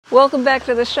Welcome back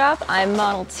to the shop. I'm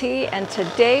Model T, and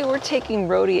today we're taking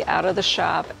Roadie out of the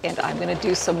shop and I'm going to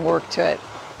do some work to it.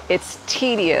 It's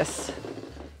tedious.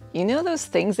 You know those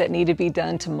things that need to be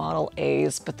done to Model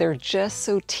A's, but they're just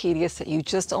so tedious that you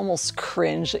just almost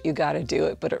cringe that you got to do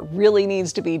it, but it really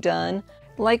needs to be done.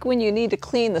 Like when you need to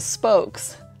clean the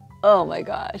spokes. Oh my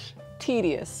gosh,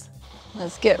 tedious.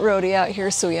 Let's get Roadie out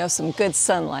here so we have some good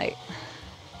sunlight.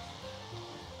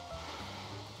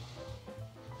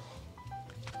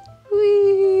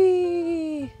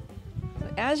 Whee!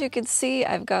 As you can see,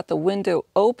 I've got the window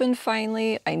open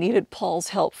finally. I needed Paul's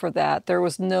help for that. There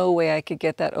was no way I could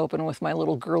get that open with my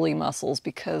little girly muscles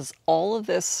because all of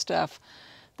this stuff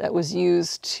that was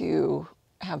used to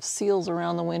have seals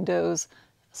around the windows,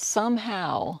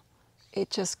 somehow it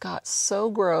just got so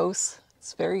gross.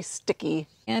 It's very sticky.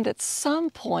 And at some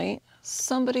point,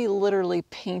 somebody literally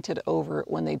painted over it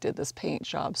when they did this paint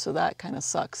job, so that kind of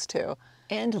sucks too.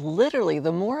 And literally,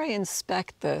 the more I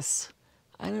inspect this,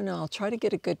 I don't know, I'll try to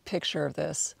get a good picture of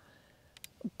this,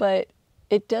 but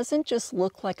it doesn't just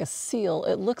look like a seal.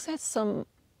 It looks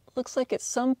like at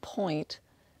some point,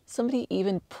 somebody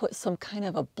even put some kind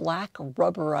of a black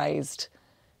rubberized,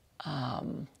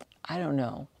 I don't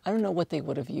know what they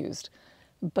would have used,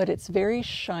 but it's very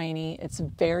shiny. It's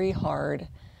very hard.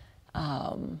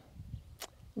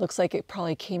 Looks like it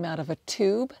probably came out of a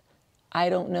tube. I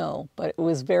don't know, but it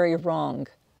was very wrong.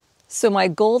 So my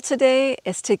goal today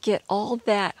is to get all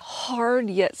that hard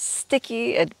yet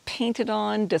sticky and painted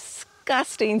on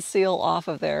disgusting seal off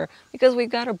of there because we've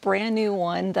got a brand new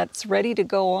one that's ready to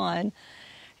go on.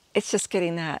 It's just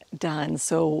getting that done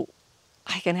so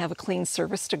I can have a clean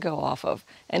surface to go off of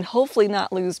and hopefully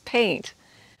not lose paint.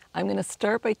 I'm going to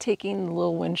start by taking the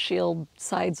little windshield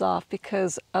sides off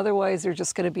because otherwise they're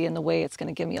just going to be in the way. It's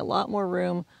going to give me a lot more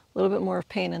room, a little bit more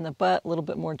pain in the butt, a little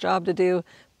bit more job to do,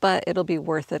 but it'll be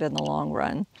worth it in the long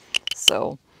run.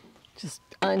 So just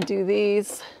undo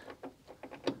these.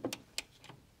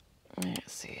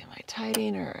 Let's see, am I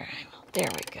tightening or, there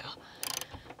we go.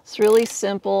 It's really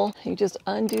simple. You just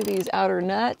undo these outer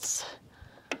nuts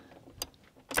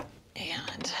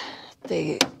and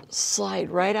they slide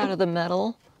right out of the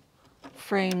metal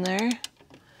frame there.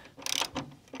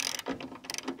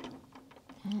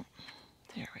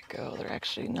 There we go. They're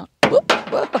actually not. Whoop,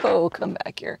 whoa, come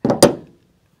back here.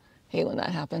 Hate when that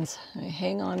happens. I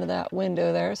hang on to that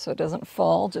window there so it doesn't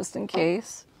fall just in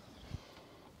case.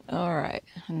 All right,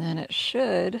 and then it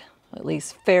should at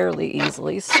least fairly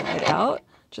easily slide out.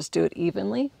 Just do it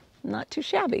evenly, not too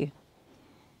shabby.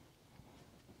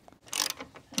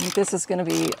 I think this is going to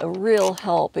be a real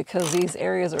help because these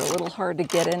areas are a little hard to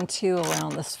get into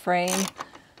around this frame.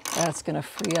 That's going to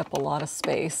free up a lot of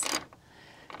space.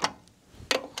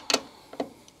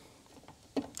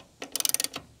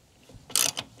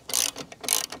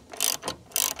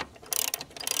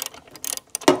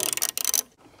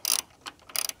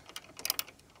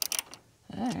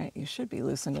 All right, you should be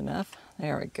loosened enough.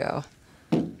 There we go.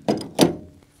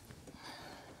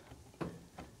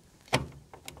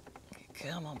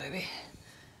 Come on, baby.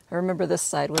 I remember this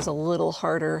side was a little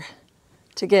harder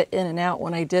to get in and out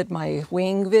when I did my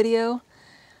wing video.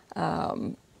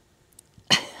 Yeah,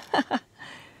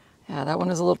 that one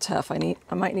is a little tough. I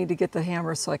might need to get the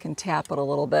hammer so I can tap it a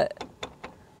little bit.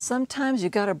 Sometimes you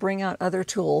got to bring out other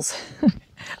tools.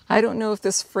 I don't know if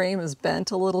this frame is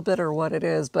bent a little bit or what it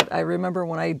is, but I remember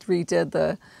when I redid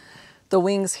the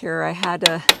wings here, I had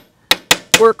to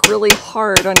work really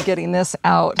hard on getting this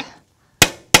out.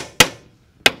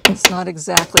 It's not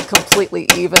exactly completely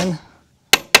even.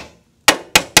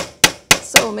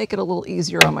 So I'll make it a little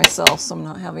easier on myself so I'm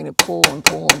not having to pull and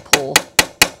pull and pull.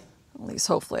 At least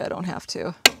hopefully I don't have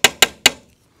to.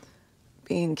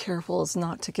 Being careful is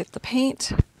not to get the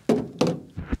paint.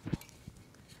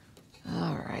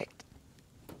 All right.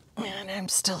 And I'm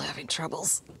still having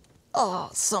troubles. Oh,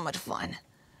 so much fun.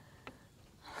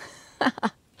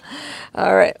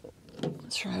 All right,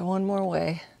 let's try one more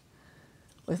way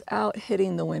without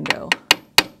hitting the window.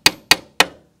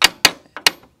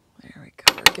 There we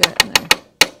go, we're getting there.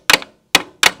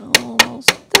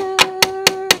 Almost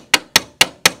there.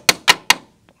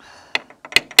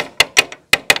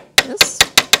 This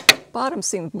bottom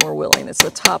seems more willing. It's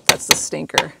the top that's the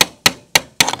stinker.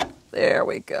 There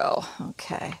we go.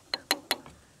 Okay.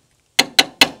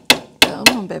 Come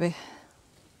on, baby.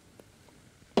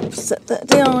 Set that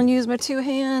down and use my two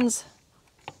hands.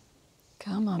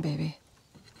 Come on, baby.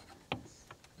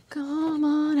 Come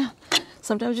on out.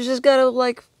 Sometimes you just gotta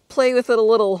like play with it a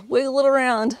little, wiggle it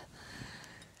around.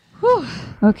 Whew.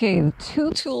 Okay, the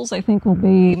two tools I think will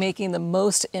be making the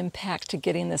most impact to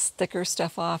getting this thicker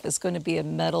stuff off is going to be a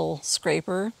metal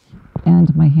scraper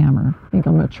and my hammer. I think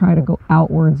I'm going try to go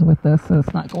outwards with this so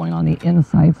it's not going on the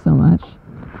inside so much.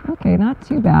 Okay, not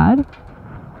too bad.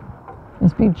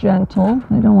 Just be gentle.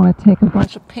 I don't want to take a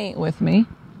bunch of paint with me.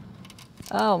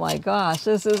 Oh my gosh,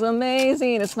 this is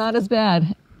amazing. It's not as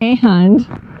bad. And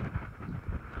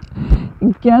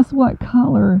guess what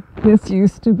color this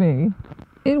used to be?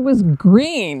 It was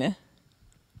green.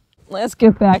 Let's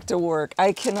get back to work.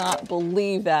 I cannot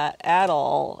believe that at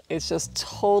all. It's just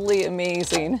totally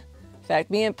amazing. In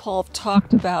fact, me and Paul have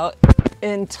talked about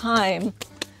in time,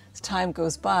 as time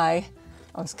goes by,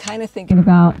 I was kind of thinking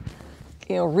about,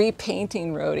 you know,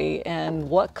 repainting Roadie and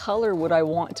what color would I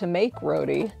want to make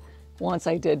Roadie once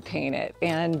I did paint it.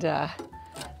 And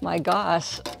my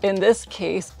gosh, in this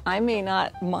case, I may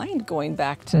not mind going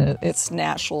back to its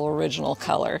natural original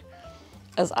color,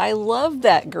 as I love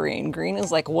that green. Green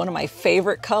is like one of my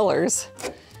favorite colors,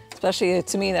 especially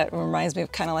to me that reminds me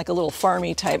of kind of like a little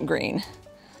farmy type green.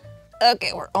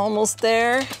 Okay, we're almost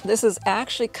there. This is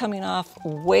actually coming off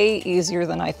way easier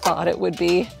than I thought it would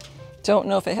be. Don't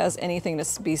know if it has anything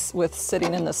to be with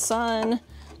sitting in the sun.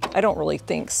 I don't really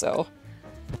think so,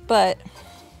 but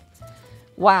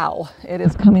wow, it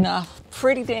is coming off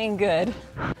pretty dang good.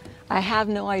 I have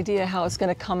no idea how it's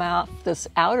going to come out this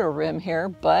outer rim here,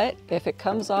 but if it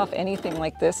comes off anything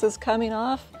like this is coming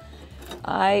off,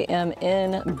 I am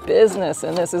in business,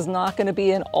 and this is not going to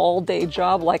be an all-day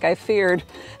job like I feared.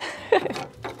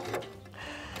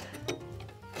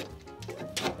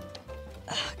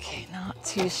 Okay, not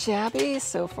too shabby.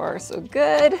 So far, so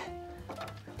good.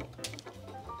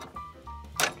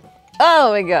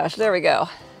 Oh my gosh, there we go.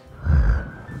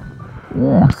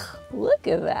 Ugh, look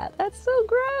at that. That's so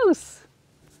gross.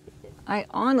 I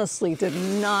honestly did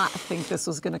not think this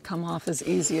was going to come off as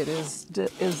easy as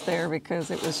it is there,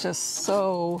 because it was just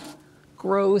so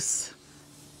gross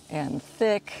and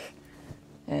thick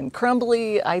and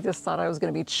crumbly. I just thought I was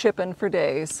going to be chipping for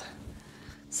days.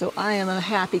 So I am a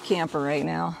happy camper right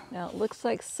now. Now it looks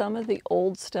like some of the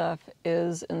old stuff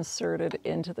is inserted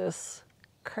into this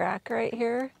crack right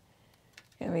here.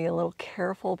 Gonna be a little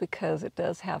careful because it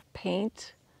does have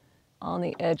paint on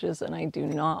the edges, and I do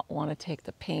not want to take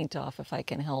the paint off if I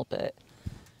can help it.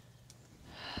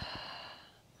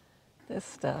 This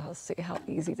stuff, let's see how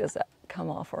easy does that come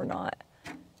off or not.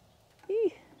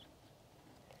 Eee.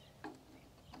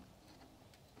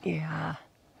 Yeah,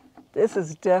 this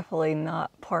is definitely not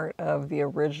part of the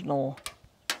original.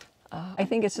 I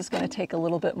think it's just going to take a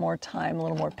little bit more time, a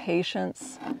little more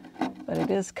patience, but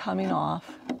it is coming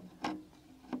off.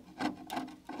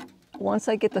 Once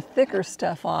I get the thicker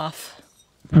stuff off,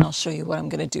 and I'll show you what I'm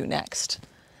going to do next.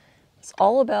 It's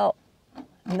all about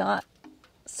not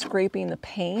scraping the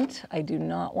paint. I do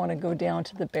not want to go down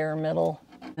to the bare middle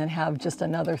and have just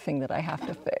another thing that I have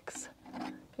to fix,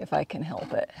 if I can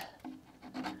help it.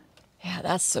 Yeah,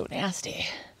 that's so nasty.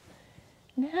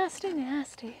 Nasty,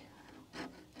 nasty.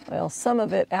 Well, some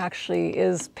of it actually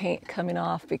is paint coming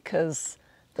off because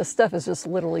the stuff is just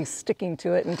literally sticking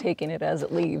to it and taking it as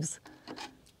it leaves.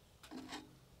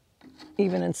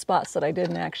 Even in spots that I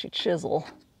didn't actually chisel.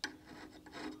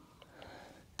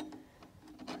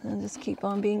 And just keep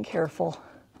on being careful.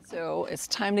 So it's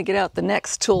time to get out the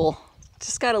next tool.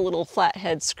 Just got a little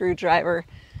flathead screwdriver,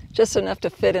 just enough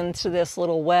to fit into this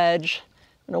little wedge.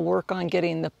 I'm gonna work on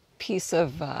getting the piece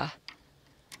of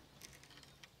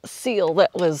seal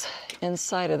that was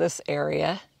inside of this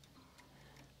area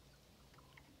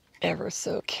ever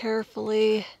so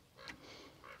carefully.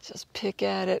 Just pick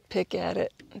at it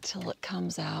until it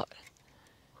comes out.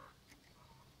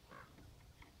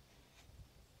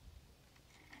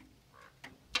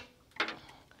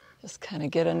 Just kind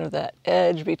of get under that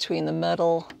edge between the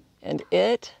metal and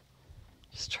it.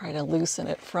 Just try to loosen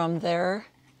it from there.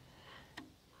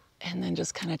 And then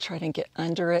just kind of try to get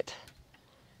under it.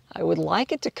 I would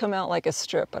like it to come out like a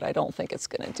strip, but I don't think it's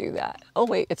going to do that. Oh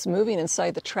wait, it's moving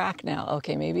inside the track now.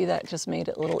 Okay, maybe that just made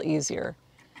it a little easier.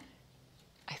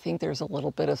 I think there's a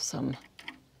little bit of some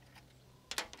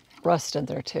rust in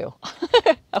there too.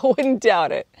 I wouldn't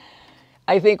doubt it.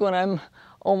 I think when I'm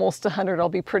almost 100, I'll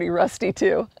be pretty rusty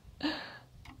too.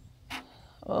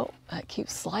 Oh, that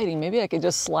keeps sliding. Maybe I could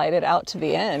just slide it out to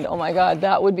the end. Oh my God,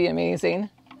 that would be amazing.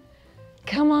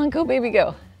 Come on, go baby,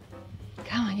 go.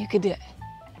 Come on, you could do it.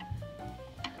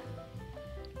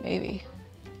 Maybe,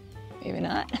 maybe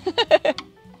not.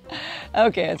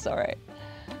 Okay, it's all right.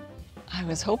 I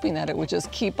was hoping that it would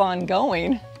just keep on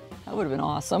going. That would have been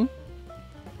awesome.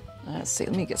 Let's see,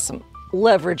 let me get some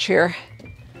leverage here.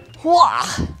 Wah!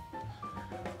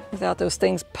 Without those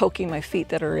things poking my feet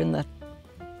that are in the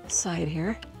side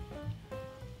here.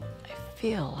 I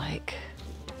feel like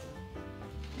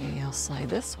maybe I'll slide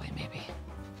this way, maybe.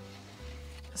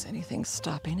 Is anything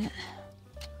stopping it?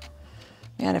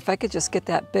 Man, if I could just get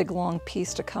that big long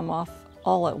piece to come off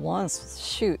all at once,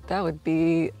 shoot, that would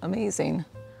be amazing.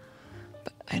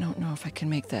 But I don't know if I can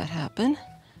make that happen.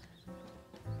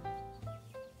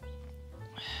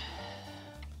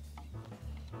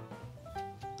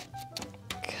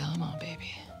 Come on,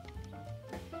 baby.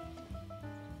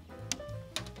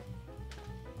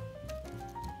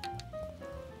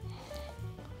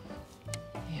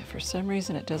 Yeah, for some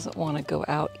reason it doesn't want to go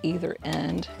out either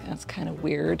end. That's kind of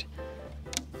weird.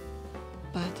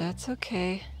 But that's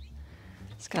okay.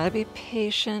 It's got to be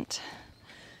patient.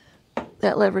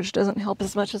 That leverage doesn't help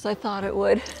as much as I thought it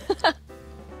would.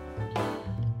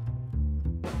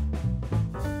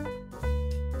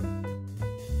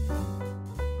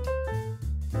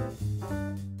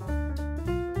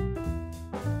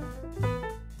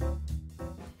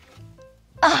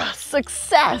 Ah,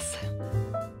 success!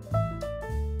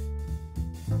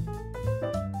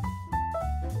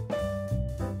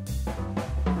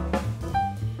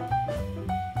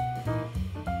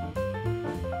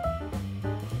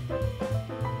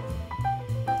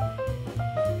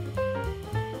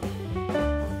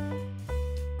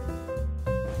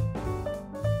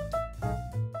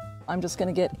 I'm just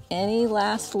going to get any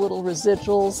last little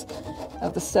residuals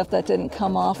of the stuff that didn't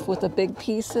come off with the big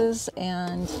pieces,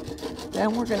 and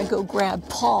then we're going to go grab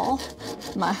Paul,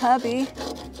 my hubby,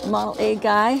 Model A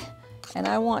guy, and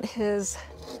I want his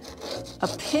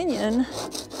opinion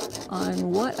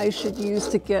on what I should use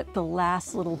to get the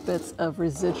last little bits of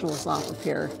residuals off of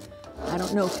here. I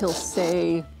don't know if he'll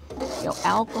say,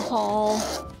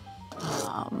 alcohol.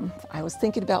 I was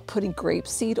thinking about putting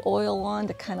grapeseed oil on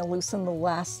to kind of loosen the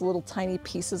last little tiny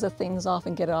pieces of things off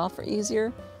and get it off for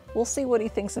easier. We'll see what he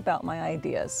thinks about my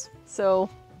ideas. So,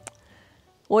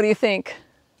 what do you think?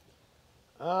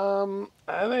 I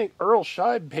think Earl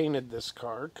Scheib painted this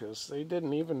car because they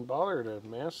didn't even bother to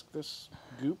mask this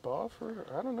goop off, or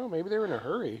I don't know, maybe they were in a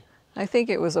hurry. I think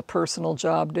it was a personal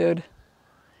job, dude.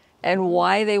 And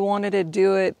why they wanted to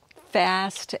do it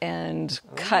fast and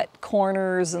cut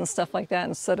corners and stuff like that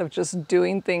instead of just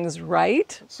doing things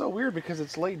right. It's so weird because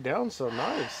it's laid down so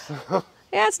nice.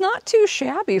 Yeah, it's not too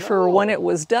shabby for when it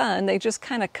was done. They just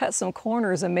kind of cut some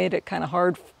corners and made it kind of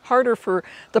harder for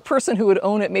the person who would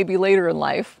own it maybe later in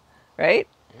life, right?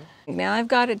 Yeah. Now I've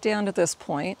got it down to this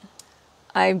point.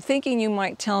 I'm thinking you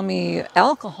might tell me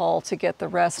alcohol to get the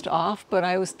rest off, but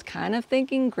I was kind of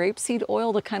thinking grapeseed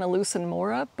oil to kind of loosen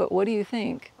more up, but what do you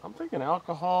think? I'm thinking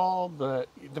alcohol, but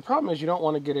the problem is you don't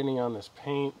want to get any on this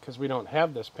paint because we don't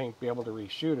have this paint to be able to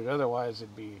reshoot it. Otherwise,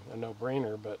 it'd be a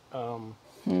no-brainer, but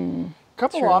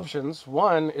couple options.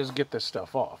 One is get this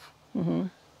stuff off. Mm-hmm.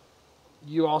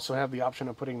 You also have the option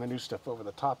of putting the new stuff over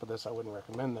the top of this. I wouldn't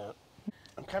recommend that.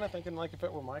 I'm kind of thinking like if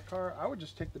it were my car, I would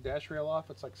just take the dash rail off.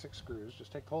 It's like 6 screws.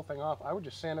 Just take the whole thing off. I would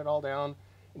just sand it all down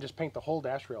and just paint the whole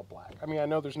dash rail black. I mean, I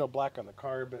know there's no black on the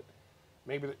car, but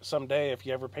maybe someday if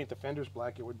you ever paint the fenders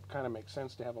black, it would kind of make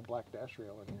sense to have a black dash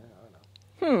rail in here.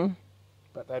 I don't know.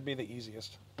 But that'd be the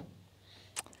easiest.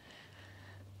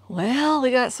 Well,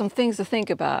 we got some things to think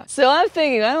about. So I'm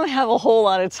thinking I don't have a whole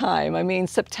lot of time. I mean,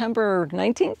 September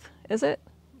 19th, is it?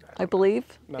 I believe.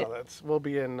 No, we'll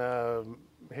be in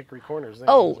Hickory Corners. Then,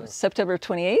 oh, so. September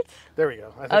 28th? There we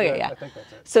go. I think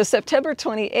that's it. So September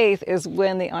 28th is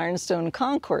when the Ironstone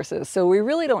Concourse is. So we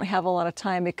really don't have a lot of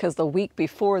time because the week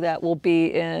before that will be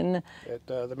in... At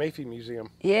the Mayfield Museum.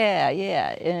 Yeah,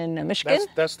 in Michigan.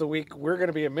 That's the week we're going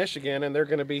to be in Michigan, and they're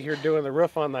going to be here doing the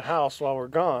roof on the house while we're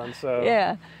gone. So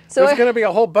yeah. So there's going to be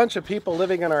a whole bunch of people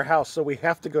living in our house, so we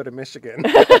have to go to Michigan.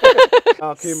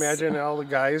 Can you imagine all the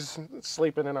guys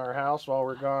sleeping in our house while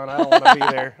we're gone? I don't want to be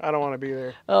there. I don't want to be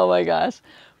there. Oh my gosh.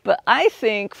 But I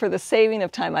think for the saving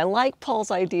of time, I like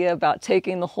Paul's idea about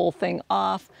taking the whole thing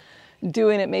off,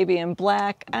 doing it maybe in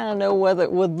black. I don't know whether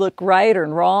it would look right or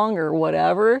wrong or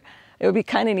whatever. It would be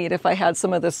kind of neat if I had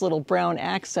some of this little brown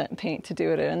accent paint to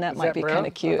do it in, and that might be kind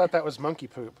of cute. I thought that was monkey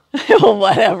poop. Well,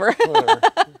 whatever.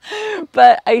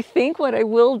 But I think what I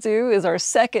will do is our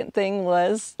second thing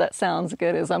that sounds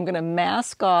good, is I'm going to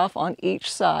mask off on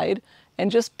each side and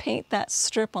just paint that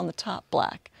strip on the top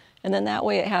black. And then that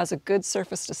way it has a good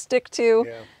surface to stick to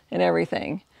and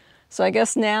everything. So I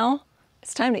guess now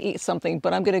it's time to eat something,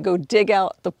 but I'm going to go dig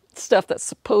out the stuff that's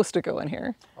supposed to go in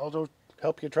here. I'll go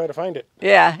help you try to find it.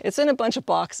 Yeah, it's in a bunch of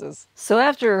boxes. So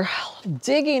after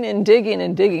digging and digging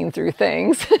and digging through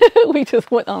things, we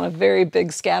just went on a very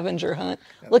big scavenger hunt,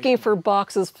 looking for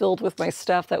boxes filled with my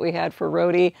stuff that we had for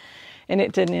Roadie, and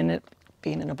it didn't end up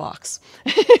being in a box.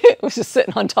 It was just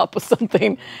sitting on top of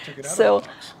something. So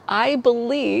I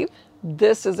believe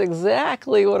this is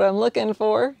exactly what I'm looking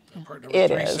for. Part number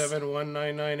it is.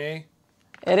 37199A.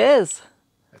 It is.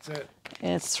 That's it.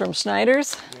 And it's from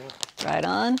Schneider's. Yeah. Right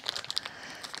on.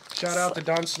 Shout out to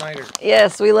Don Snyder.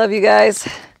 Yes, we love you guys.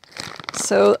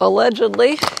 So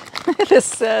allegedly, this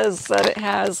says that it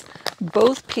has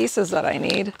both pieces that I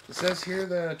need. It says here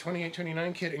the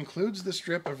 2829 kit includes the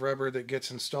strip of rubber that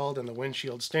gets installed in the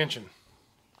windshield stanchion.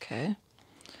 Okay.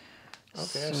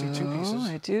 Okay, I see 2 pieces.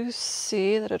 I do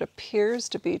see that it appears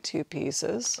to be 2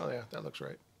 pieces. Oh yeah, that looks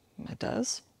right. It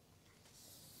does.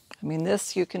 I mean,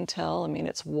 this you can tell. I mean,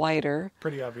 it's wider.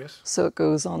 Pretty obvious. So it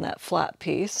goes on that flat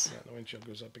piece. Yeah, the windshield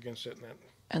goes up against it, and that.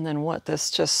 And then what?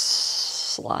 This just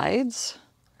slides?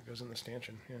 It goes in the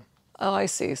stanchion, yeah. Oh, I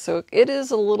see. So it is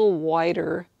a little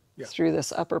wider through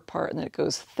this upper part, and then it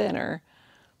goes thinner.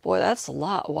 Boy, that's a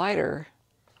lot wider.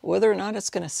 Whether or not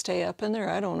it's going to stay up in there,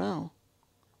 I don't know.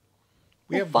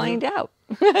 We'll find out.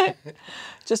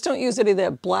 Just don't use any of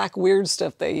that black weird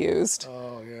stuff they used.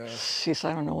 Oh, yeah. Jeez,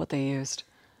 I don't know what they used.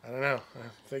 I don't know. I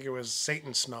think it was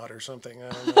Satan snot or something. I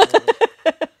don't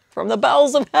know. From the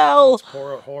bowels of hell. It's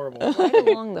horrible. Right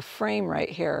along the frame right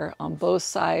here on both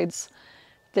sides,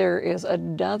 there is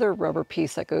another rubber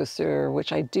piece that goes through,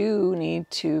 which I do need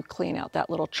to clean out that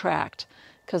little tract,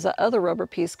 because the other rubber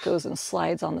piece goes and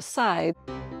slides on the side.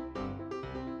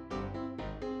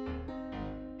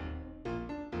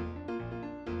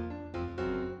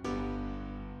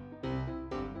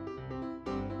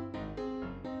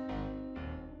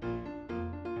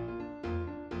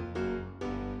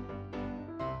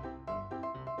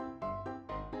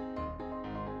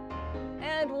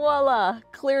 And voila,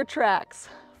 clear tracks.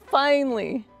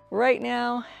 Finally. Right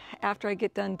now, after I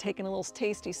get done taking a little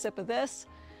tasty sip of this,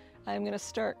 I'm gonna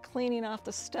start cleaning off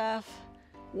the stuff,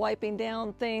 wiping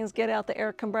down things, get out the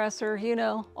air compressor, you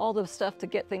know, all the stuff to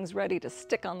get things ready to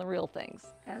stick on the real things.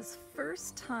 As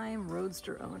first-time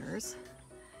Roadster owners,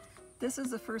 this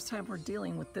is the first time we're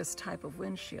dealing with this type of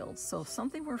windshield. So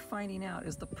something we're finding out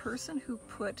is the person who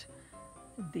put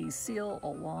the seal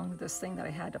along this thing that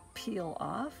I had to peel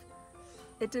off,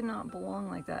 it did not belong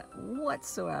like that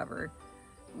whatsoever.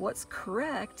 What's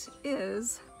correct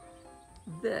is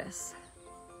this.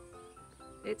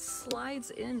 It slides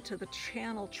into the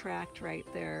channel tract right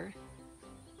there,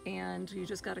 and you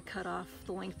just got to cut off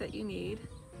the length that you need.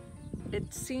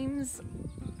 It seems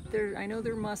there, I know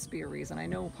there must be a reason. I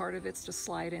know part of it's to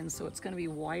slide in, so it's going to be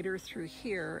wider through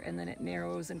here, and then it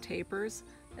narrows and tapers,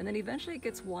 and then eventually it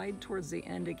gets wide towards the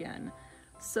end again.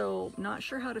 So not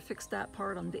sure how to fix that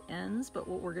part on the ends, but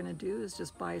what we're gonna do is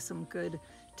just buy some good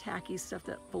tacky stuff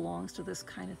that belongs to this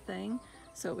kind of thing,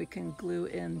 so we can glue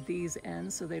in these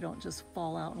ends so they don't just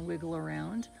fall out and wiggle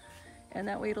around. And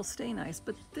that way it'll stay nice.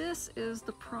 But this is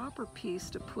the proper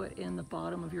piece to put in the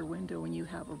bottom of your window when you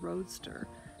have a Roadster.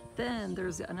 Then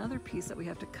there's another piece that we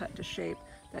have to cut to shape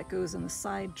that goes in the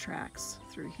side tracks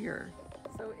through here.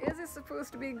 So is it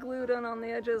supposed to be glued on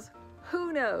the edges?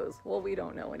 Who knows? Well, we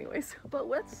don't know anyways, but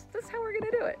that's how we're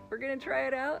gonna do it. We're gonna try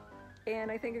it out, and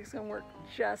I think it's gonna work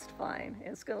just fine.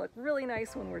 And it's gonna look really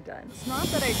nice when we're done. It's not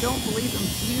that I don't believe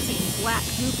in using black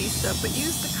goopy stuff, but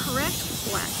use the correct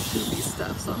black goopy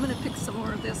stuff. So I'm gonna pick some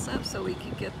more of this up so we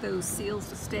can get those seals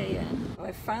to stay in.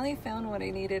 I finally found what I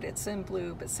needed. It's in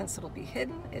blue, but since it'll be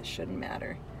hidden, it shouldn't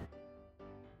matter.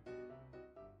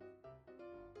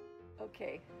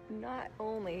 Okay, not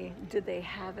only did they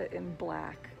have it in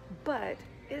black, but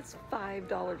it's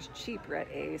 $5 cheaper at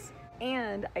Ace,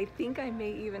 and I think I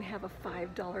may even have a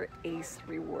 $5 Ace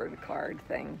reward card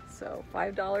thing. So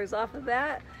 $5 off of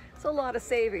that, it's a lot of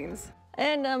savings.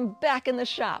 And I'm back in the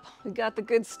shop. We got the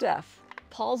good stuff.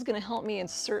 Paul's gonna help me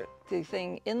insert the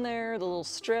thing in there, the little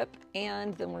strip,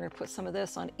 and then we're gonna put some of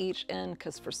this on each end,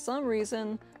 because for some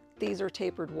reason, these are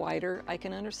tapered wider. I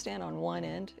can understand on one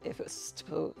end if it's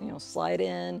to, you know, slide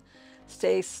in,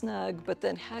 stay snug, but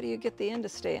then how do you get the end to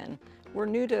stay in? We're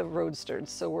new to Roadsters,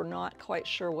 so we're not quite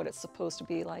sure what it's supposed to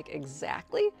be like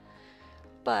exactly,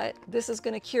 but this is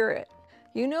gonna cure it.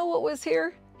 You know what was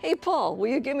here? Hey Paul, will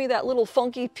you give me that little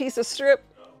funky piece of strip?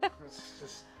 It's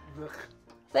just, ugh.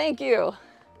 Thank you.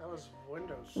 That was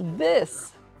Windows.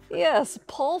 This. Yes,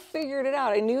 Paul figured it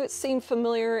out. I knew it seemed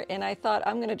familiar, and I thought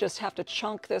I'm gonna just have to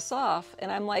chunk this off.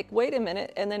 And I'm like, wait a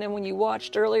minute. And then when you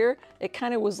watched earlier, it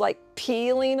kind of was like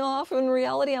peeling off in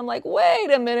reality. I'm like,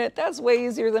 wait a minute, that's way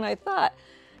easier than I thought.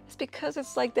 It's because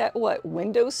it's like that, what,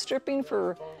 window stripping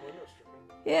for,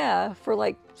 yeah, for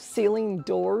like sealing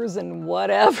doors and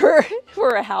whatever,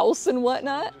 for a house and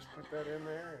whatnot. Just put that in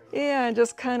there. Yeah, and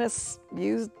just kind of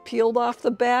peeled off the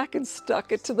back and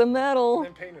stuck it to the metal. And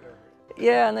then painted over it.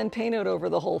 Yeah, and then paint it over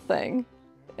the whole thing.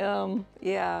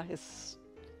 Yeah, it's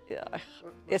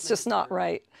just not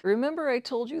right. Remember I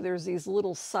told you there's these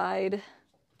little side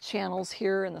channels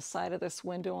here in the side of this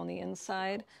window on the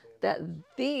inside that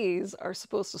these are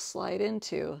supposed to slide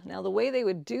into. Now the way they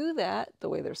would do that, the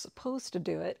way they're supposed to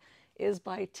do it, is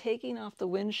by taking off the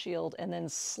windshield and then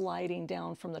sliding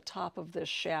down from the top of this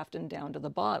shaft and down to the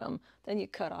bottom. Then you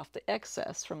cut off the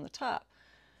excess from the top.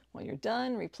 When you're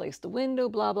done, replace the window,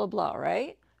 blah, blah, blah,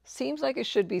 right? Seems like it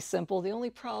should be simple. The only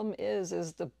problem is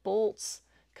the bolts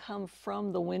come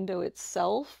from the window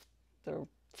itself, the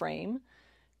frame,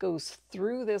 goes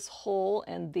through this hole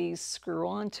and these screw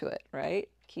onto it, right?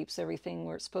 Keeps everything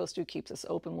where it's supposed to, keeps us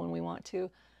open when we want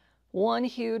to. One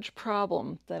huge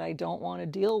problem that I don't want to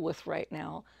deal with right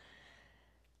now.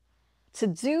 To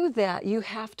do that, you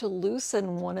have to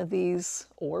loosen one of these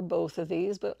or both of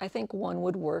these, but I think one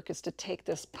would work, is to take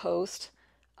this post,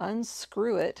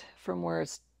 unscrew it from where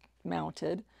it's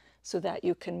mounted so that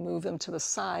you can move them to the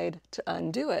side to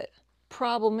undo it.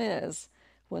 Problem is,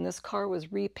 when this car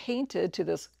was repainted to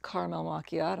this caramel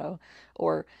macchiato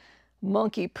or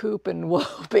monkey poop and whoa,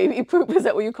 baby poop, is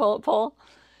that what you call it, Paul?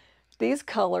 These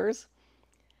colors,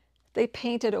 they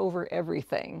painted over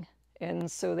everything.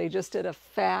 And so they just did a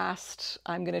fast,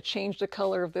 I'm going to change the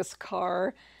color of this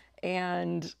car,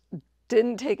 and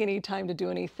didn't take any time to do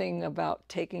anything about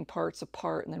taking parts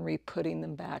apart and then re-putting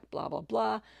them back, blah, blah,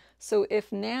 blah. So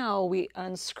if now we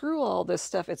unscrew all this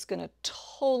stuff, it's going to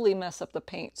totally mess up the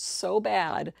paint so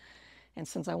bad. And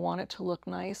since I want it to look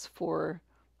nice for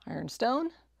Ironstone,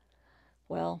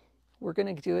 well, we're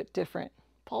going to do it different.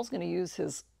 Paul's going to use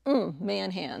his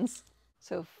man hands.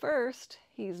 So first,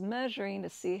 he's measuring to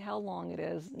see how long it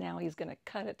is. Now he's going to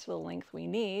cut it to the length we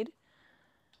need.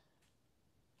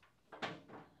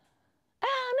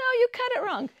 Oh, no, you cut it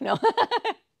wrong. No.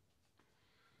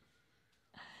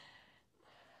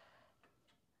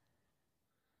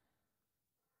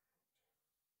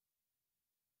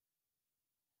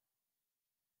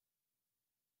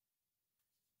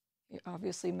 You're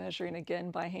obviously measuring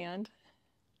again by hand.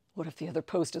 What if the other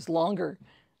post is longer?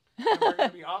 And we're going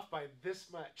to be off by this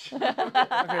much.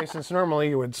 Okay, since normally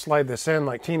you would slide this in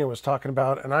like Tina was talking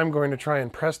about, and I'm going to try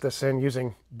and press this in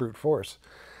using brute force.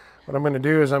 What I'm going to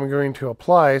do is I'm going to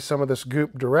apply some of this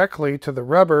goop directly to the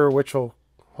rubber, which will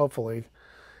hopefully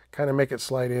kind of make it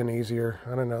slide in easier.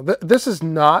 I don't know. This is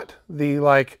not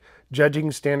the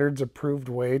judging standards approved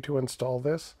way to install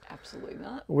this. Absolutely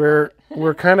not. We're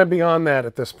kind of beyond that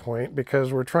at this point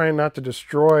because we're trying not to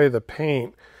destroy the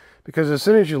paint. Because as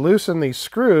soon as you loosen these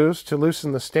screws to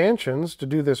loosen the stanchions to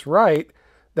do this right,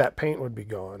 that paint would be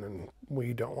gone, and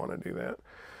we don't want to do that.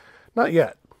 Not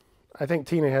yet. I think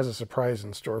Tina has a surprise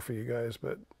in store for you guys,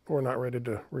 but we're not ready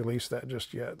to release that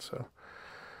just yet. So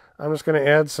I'm just going to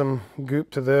add some goop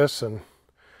to this and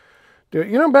do it.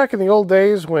 You know, back in the old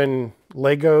days when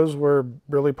Legos were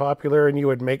really popular and you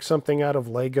would make something out of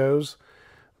Legos,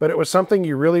 but it was something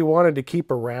you really wanted to keep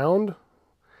around.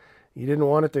 You didn't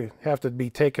want it to have to be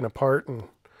taken apart and,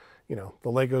 you know, the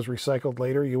Legos recycled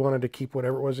later. You wanted to keep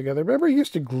whatever it was together. Remember you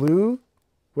used to glue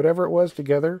whatever it was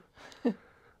together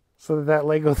so that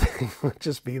Lego thing would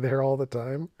just be there all the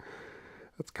time?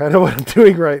 That's kind of what I'm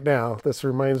doing right now. This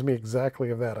reminds me exactly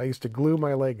of that. I used to glue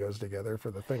my Legos together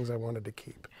for the things I wanted to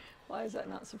keep. Why does that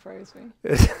not surprise me?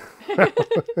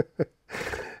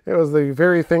 It was the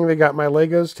very thing that got my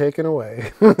Legos taken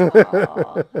away.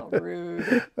 Aw, how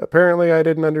rude. Apparently I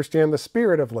didn't understand the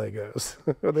spirit of Legos.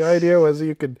 The idea was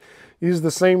you could use the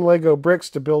same Lego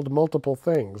bricks to build multiple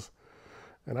things.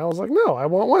 And I was like, no, I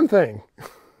want one thing.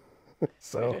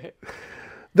 So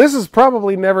this is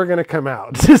probably never going to come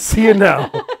out, just so you know.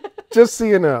 Just so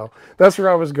you know. That's where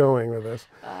I was going with this.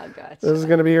 Gotcha. This is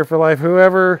going to be here for life.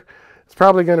 Whoever, it's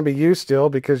probably going to be you still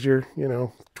because you're,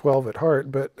 12 at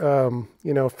heart. But,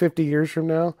 50 years from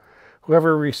now,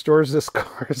 whoever restores this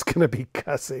car is going to be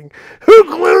cussing. Who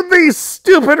glued these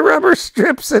stupid rubber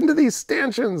strips into these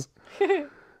stanchions?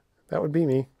 That would be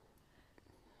me.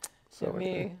 So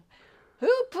me.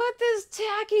 Who put this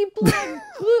tacky black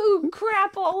glue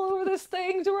crap all over this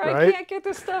thing to where I can't get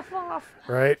this stuff off?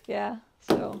 Right. Yeah.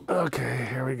 So. Okay,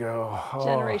 here we go.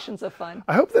 Generations of fun.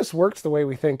 I hope this works the way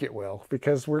we think it will,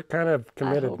 because we're kind of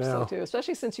committed now. I hope so too,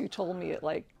 especially since you told me it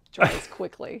dries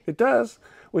quickly. It does,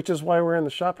 which is why we're in the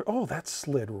shop. Oh, that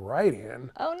slid right in.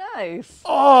 Oh, nice.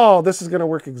 Oh, this is going to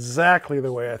work exactly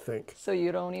the way I think. So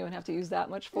you don't even have to use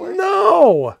that much force?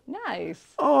 No. Nice.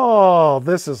 Oh,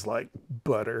 this is like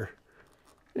butter.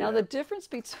 Now the difference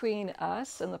between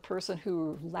us and the person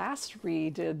who last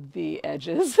redid the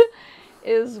edges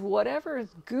is whatever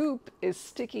goop is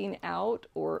sticking out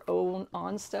or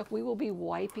on stuff, we will be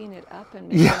wiping it up and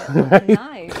making it look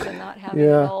nice and not having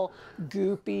it all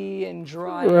goopy and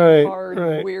dry and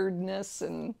hard weirdness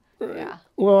and yeah.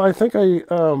 Well, I think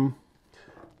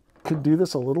could do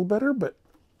this a little better, but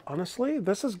honestly,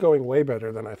 this is going way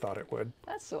better than I thought it would.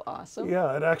 That's so awesome.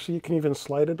 Yeah, it actually, you can even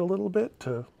slide it a little bit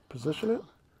to position it.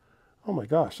 Oh my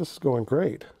gosh, this is going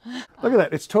great. Look at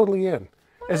that, it's totally in.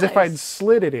 As if I'd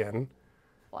slid it in.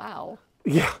 Wow.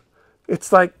 Yeah,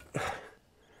 it's like,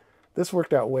 this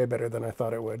worked out way better than I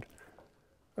thought it would.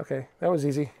 Okay, that was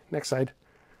easy. Next side.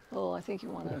 Oh, I think you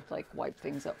want to like wipe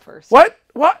things up first. What?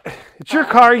 What? It's your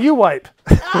car, you wipe.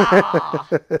 Ah!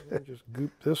 Just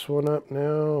goop this one up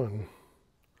now and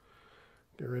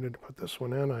get ready to put this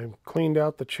one in. I cleaned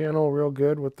out the channel real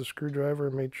good with the screwdriver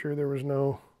and made sure there was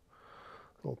no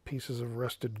little pieces of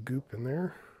rusted goop in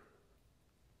there.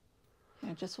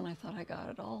 Yeah, just when I thought I got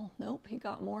it all. Nope, he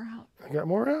got more out. I got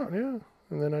more out, yeah.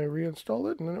 And then I reinstalled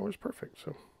it and then it was perfect.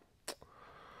 So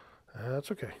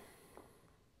that's okay.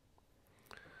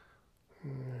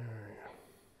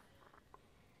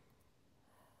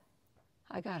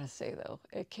 I gotta say though,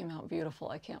 it came out beautiful.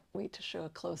 I can't wait to show a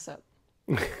close-up.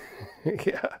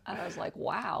 Yeah. I was like,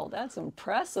 wow, that's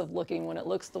impressive looking when it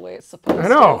looks the way it's supposed to. I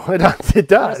know, it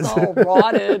does. It's all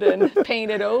rotted and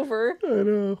painted over. I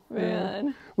know. Man.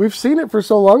 Yeah. We've seen it for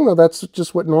so long though, that's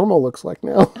just what normal looks like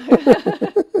now.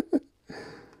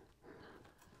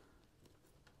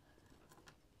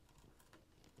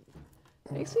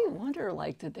 Makes me wonder,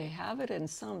 like, did they have it in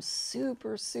some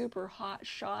super, super hot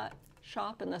shop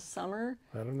in the summer?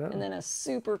 I don't know. And then a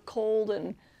super cold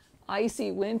and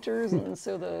icy winters, and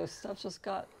so the stuff just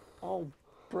got all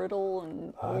brittle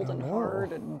and old and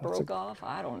hard and broke off?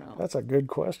 I don't know. That's a good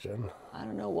question. I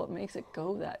don't know what makes it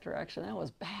go that direction. That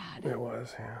was bad. It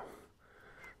was, yeah.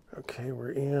 Okay,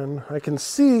 we're in. I can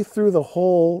see through the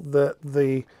hole that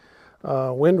the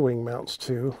wind wing mounts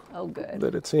to. Oh, good.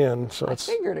 That it's in. So I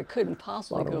figured it couldn't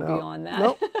possibly go beyond that.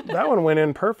 Nope, that one went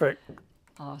in perfect.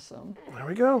 Awesome. There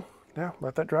we go. Now,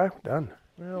 let that dry. Done.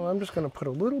 Well, I'm just going to put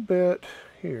a little bit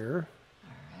here.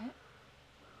 All right.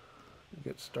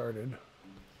 Get started.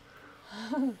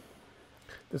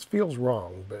 This feels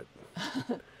wrong, but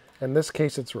in this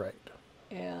case, it's right.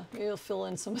 Yeah, you'll fill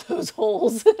in some of those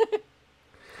holes.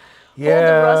 Yeah. Hold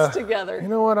the rust together. You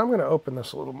know what? I'm going to open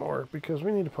this a little more because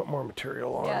we need to put more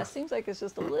material on. Yeah, it seems like it's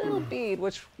just a little bead,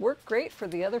 which worked great for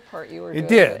the other part you were doing. It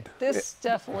did. This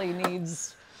definitely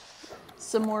needs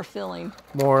some more filling.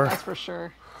 More. That's for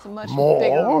sure. It's a much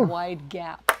bigger, wide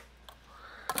gap.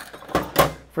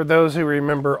 For those who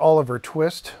remember Oliver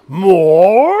Twist,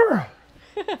 more.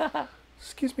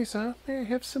 Excuse me, son. May I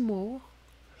have some more?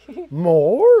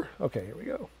 More? Okay, here we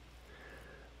go.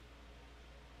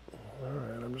 All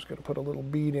right, I'm just going to put a little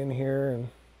bead in here, and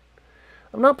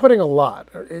I'm not putting a lot.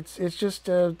 It's just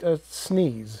a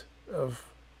sneeze of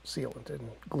sealant and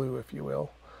glue, if you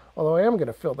will. Although I am going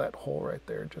to fill that hole right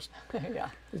there. Just Yeah.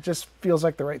 It just feels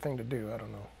like the right thing to do. I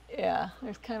don't know. Yeah,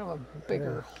 there's kind of a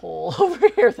bigger hole over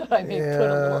here that I may put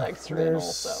a little extra in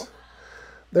also.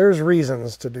 There's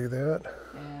reasons to do that.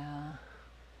 Yeah.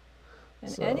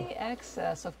 And any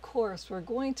excess, of course, we're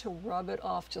going to rub it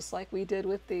off just like we did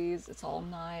with these. It's all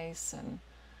nice and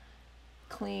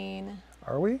clean.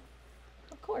 Are we?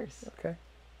 Of course. Okay.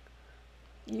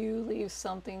 You leave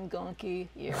something gunky,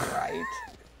 you're right.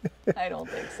 I don't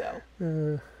think so.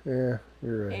 Yeah,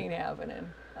 you're right. Ain't happening.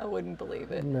 I wouldn't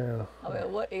believe it. No. I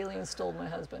mean, what alien stole my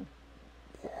husband?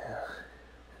 Yeah.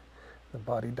 The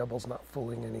body double's not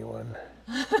fooling anyone.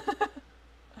 Just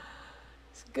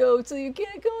go till you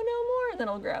can't go no more, and then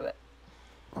I'll grab it.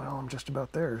 Well, I'm just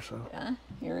about there, so. Yeah?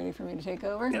 You ready for me to take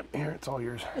over? Yep, here, it's all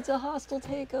yours. It's a hostile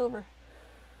takeover.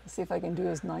 Let's see if I can do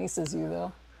as nice as you,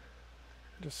 though.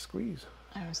 Just squeeze.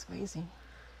 I'm squeezing.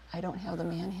 I don't have the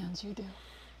man hands you do.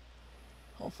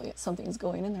 Hopefully something's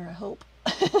going in there, I hope.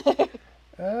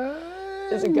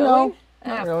 Is it going? No,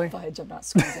 not really. Fudge, I'm not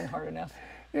squeezing hard enough.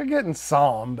 You're getting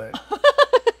some, but...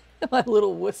 My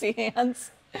little wussy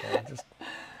hands. Yeah, just...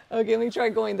 Okay, let me try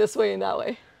going this way and that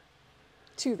way.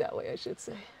 To that way, I should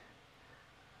say.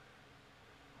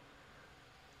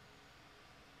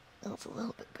 Oh, it's a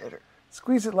little bit better.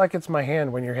 Squeeze it like it's my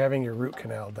hand when you're having your root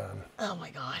canal done. Oh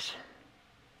my gosh.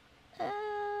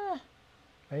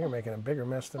 Now you're making a bigger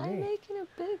mess than I'm me. making a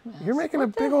big mess. You're making a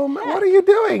big old mess. What are you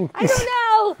doing? I don't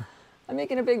know. I'm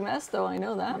making a big mess, though. I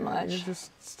know that much. You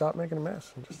just stop making a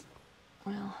mess. And just...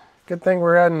 Well. Good thing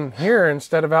we're in here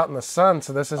instead of out in the sun,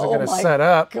 so this isn't going to set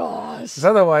up. Gosh. Because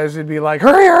otherwise we'd be like,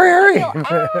 hurry, hurry, hurry.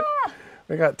 Ah!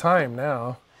 We got time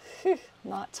now.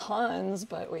 Not tons,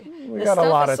 but we got a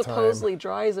lot of time. Supposedly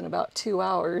dries in about 2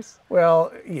 hours.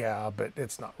 Well, yeah, but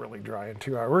it's not really dry in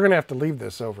 2 hours. We're going to have to leave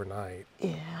this overnight.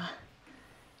 Yeah.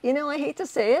 You know, I hate to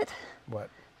say it. What?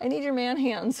 I need your man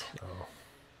hands. Oh.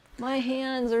 My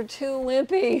hands are too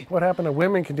limpy. What happened to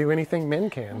women can do anything men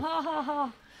can? Ha ha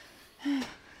ha.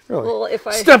 Really? Well, if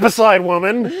I Step aside,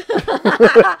 woman. help,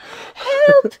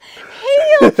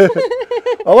 help!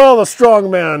 Allow the strong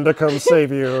man to come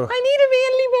save you. I need a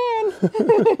manly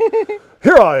man.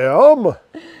 Here I am.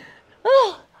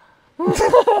 Oh.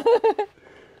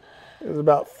 There's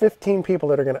about 15 people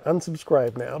that are going to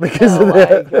unsubscribe now because of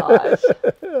that. Oh my gosh.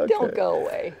 Okay. Don't go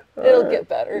away. It'll get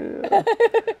better. Yeah.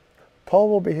 Paul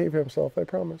will behave himself, I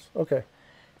promise. Okay.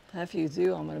 If you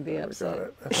do, I'm going to be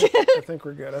upset. I think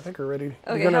we're good. I think we're ready.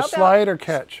 Okay, You're going to slide or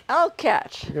catch? I'll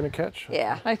catch. You're going to catch?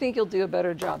 Yeah, I think you'll do a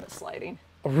better job at sliding.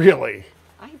 Really?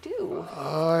 I do.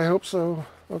 I hope so.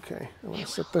 Okay. I'm going to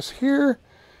set this here.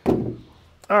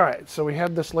 All right, so we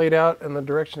have this laid out in the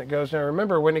direction it goes. Now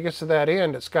remember, when it gets to that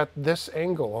end, it's got this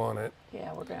angle on it.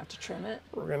 Yeah, we're gonna have to trim it.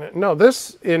 No,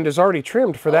 this end is already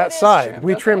trimmed for that side. Trimmed.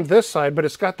 We trimmed this side, but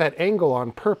it's got that angle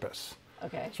on purpose.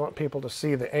 Okay. I just want people to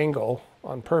see the angle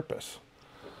on purpose.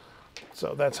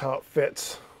 So that's how it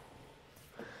fits.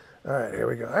 All right, here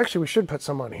we go. Actually, we should put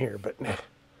some on here, but nah.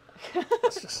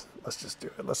 let's just do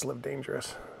it. Let's live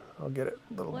dangerous. I'll get it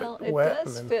a little bit wet. It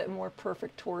does fit more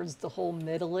perfect towards the whole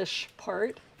middle-ish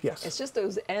part. Yes. It's just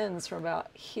those ends from about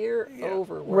here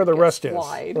over where the rust is.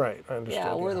 Wide. Right, I understand.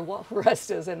 Yeah, where the rust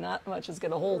is, and not much is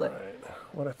going to hold it. Right.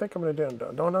 What I think I'm going to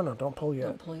do, no, don't pull yet.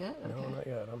 Don't pull yet? Okay. No, not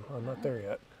yet. I'm not there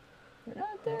yet. You're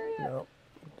not there yet? No,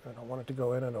 I don't want it to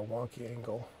go in at a wonky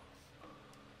angle.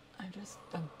 I'm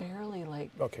barely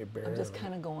like, okay, barely. I'm just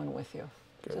kind of going with you,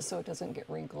 just so it doesn't get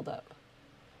wrinkled up.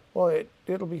 Well,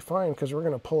 it'll be fine because we're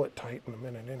going to pull it tight in a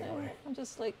minute anyway. I'm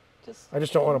just like, I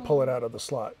just don't want to pull it out of the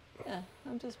slot. Yeah,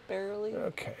 I'm just barely.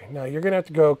 Okay, now you're going to have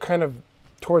to go kind of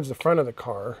towards the front of the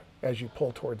car as you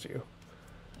pull towards you.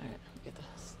 All right, get the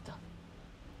stuff.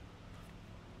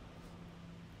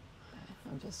 Okay,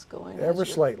 I'm just going. Ever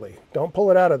slightly. Don't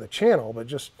pull it out of the channel, but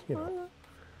just, you know. No.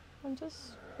 I'm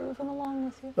just moving along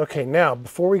with you. Okay, now,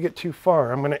 before we get too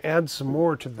far, I'm going to add some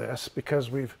more to this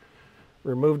because we've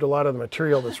removed a lot of the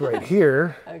material that's right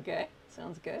here. Okay,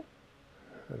 sounds good.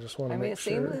 I just want to make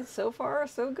sure. I mean, it seems so far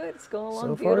so good. It's going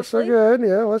along beautifully. beautifully. So far so good.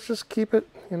 Yeah, let's just keep it,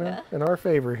 in our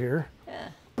favor here. Yeah.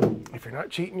 If you're not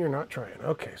cheating, you're not trying.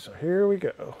 Okay, so here we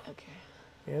go. Okay.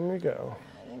 In we go.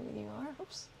 You are.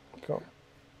 Oops. Go.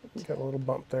 You got a little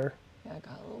bump there. Yeah, I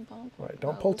got a little bump. Right,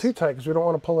 don't pull too tight because we don't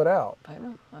want to pull it out. I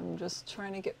know. I'm just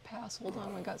trying to get past. Hold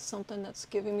on, I got something that's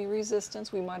giving me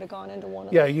resistance. We might have gone into one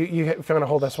of Yeah, you found a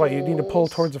hole. That's why you need to pull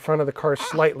towards the front of the car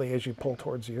slightly as you pull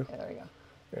towards you. Okay, there we go.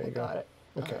 There you go. Got it.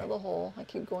 Okay. Out of the hole. I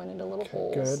keep going into little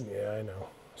holes. Good. Yeah, I know.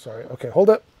 Sorry. Okay,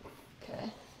 hold it. Okay.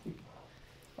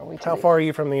 How far are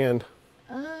you from the end?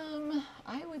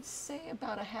 I would say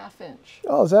about a ½ inch.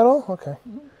 Oh, is that all? Okay.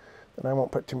 Then I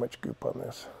won't put too much goop on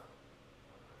this.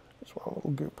 Just want a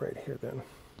little goop right here then.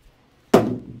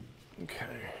 Okay,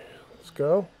 let's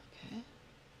go. Okay.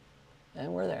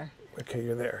 And we're there. Okay,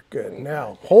 you're there. Good.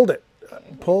 Now, hold it.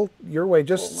 Okay. Pull your way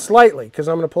just slightly because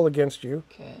I'm going to pull against you.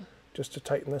 Okay. Just to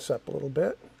tighten this up a little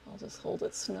bit. I'll just hold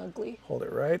it snugly. Hold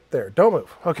it right there. Don't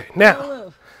move. Okay, now. Don't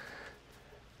move.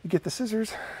 You get the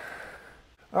scissors.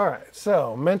 All right,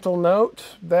 so mental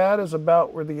note, that is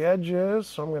about where the edge is.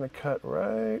 So I'm going to cut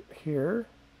right here.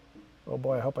 Oh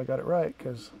boy, I hope I got it right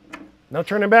because no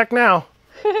turning back now.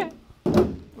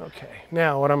 Okay,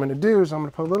 now what I'm going to do is I'm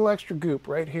going to put a little extra goop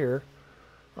right here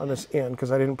on this end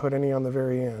because I didn't put any on the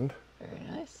very end. Very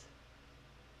nice.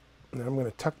 And then I'm going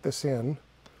to tuck this in.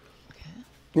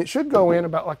 It should go in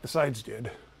about like the sides did.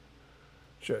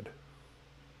 Should.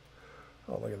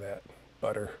 Oh, look at that.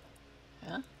 Butter.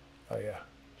 Yeah? Oh, yeah.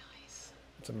 Nice.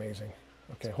 It's amazing.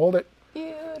 Okay, hold it.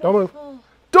 Beautiful. Don't move.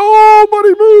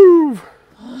 Nobody move!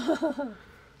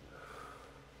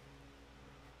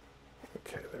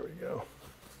 Okay, there we go.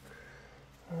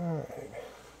 All right.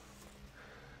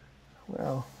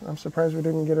 Well, I'm surprised we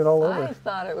didn't get it all over. I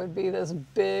thought it would be this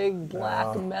big,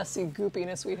 black, messy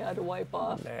goopiness we had to wipe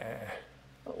off. Nah.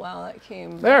 But wow, that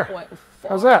came there.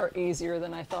 Far easier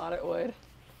than I thought it would.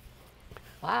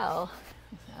 Wow.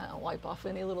 I'll wipe off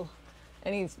really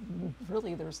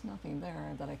there's nothing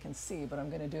there that I can see, but I'm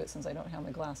going to do it since I don't have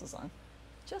my glasses on,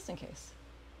 just in case.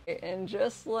 And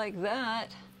just like that,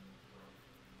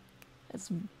 it's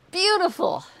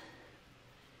beautiful.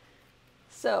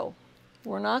 So,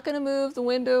 we're not going to move the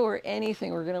window or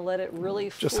anything. We're going to let it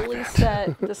really fully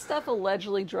set. The stuff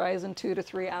allegedly dries in 2 to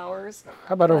 3 hours.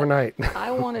 How about overnight? I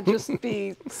want to just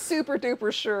be super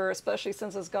duper sure, especially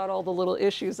since it's got all the little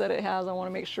issues that it has. I want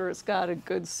to make sure it's got a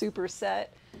good super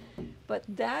set. But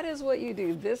that is what you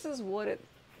do. This is what it,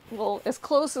 well, as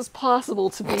close as possible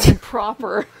to being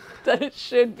proper that it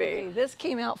should be. This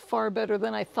came out far better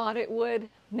than I thought it would.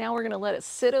 Now we're going to let it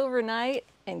sit overnight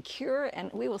and cure,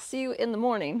 and we will see you in the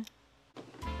morning.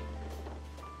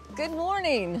 Good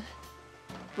morning.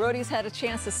 Roadie's had a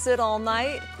chance to sit all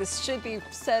night. This should be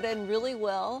set in really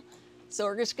well. So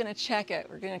we're just gonna check it.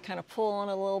 We're gonna kind of pull on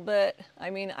a little bit. I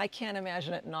mean, I can't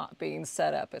imagine it not being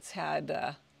set up. It's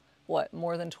had, what,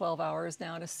 more than 12 hours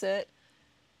now to sit.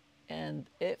 And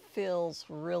it feels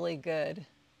really good.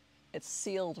 It's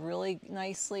sealed really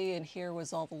nicely, and here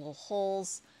was all the little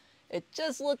holes. It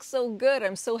just looks so good.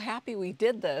 I'm so happy we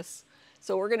did this.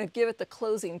 So we're gonna give it the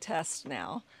closing test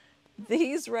now.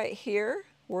 These right here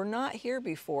were not here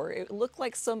before. It looked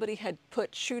like somebody had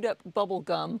put chewed up bubble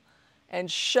gum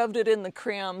and shoved it in the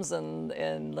crayons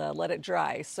and let it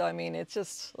dry. So I mean, it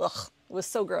just, ugh, it was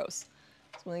so gross.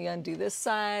 So I'm gonna undo this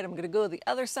side. I'm gonna go to the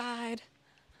other side.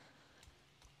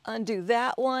 Undo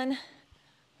that one.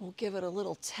 We'll give it a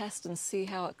little test and see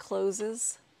how it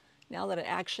closes. Now that it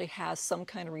actually has some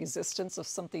kind of resistance of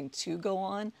something to go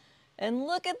on. And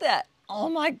look at that. Oh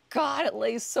my God, it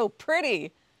lays so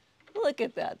pretty. Look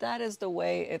at that. That is the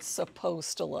way it's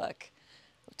supposed to look.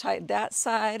 Tighten that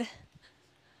side.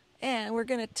 And we're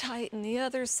going to tighten the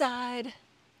other side.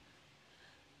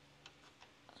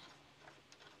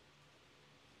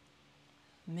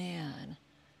 Man,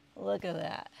 look at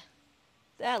that.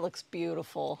 That looks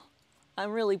beautiful.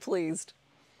 I'm really pleased.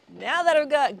 Now that I've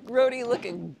got Roadie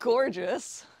looking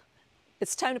gorgeous,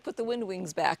 it's time to put the wind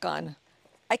wings back on.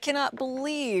 I cannot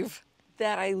believe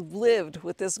that I lived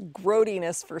with this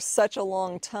growdiness for such a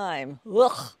long time.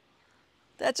 Ugh,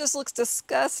 that just looks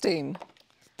disgusting.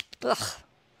 Ugh.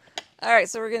 All right,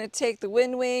 so we're gonna take the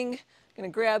wind wing, gonna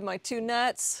grab my 2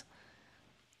 nuts,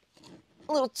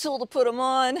 a little tool to put them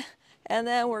on, and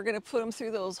then we're gonna put them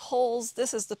through those holes.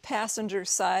 This is the passenger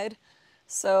side.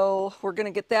 So we're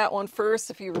gonna get that one first.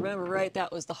 If you remember right,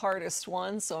 that was the hardest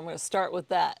one. So I'm gonna start with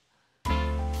that.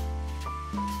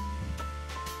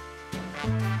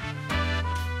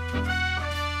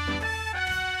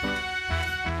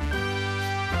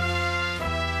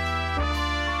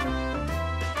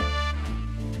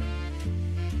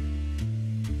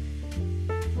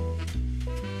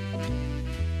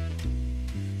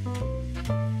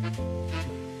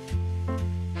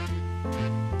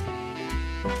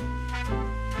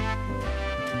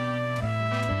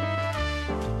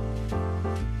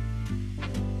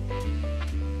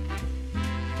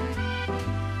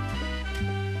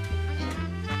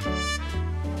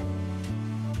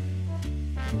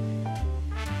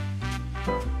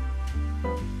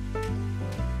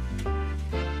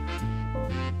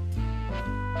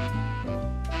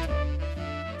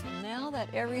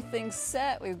 Everything's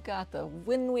set. We've got the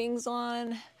wind wings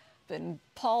on, been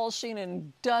polishing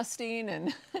and dusting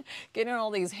and getting all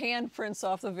these handprints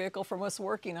off the vehicle from us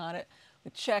working on it.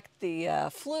 We checked the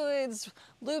fluids,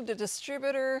 lubed the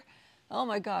distributor. Oh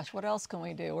my gosh, what else can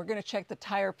we do? We're gonna check the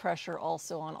tire pressure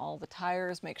also on all the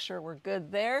tires, make sure we're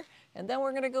good there. And then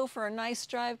we're gonna go for a nice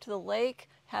drive to the lake,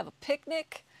 have a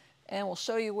picnic, and we'll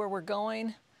show you where we're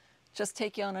going. Just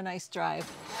take you on a nice drive.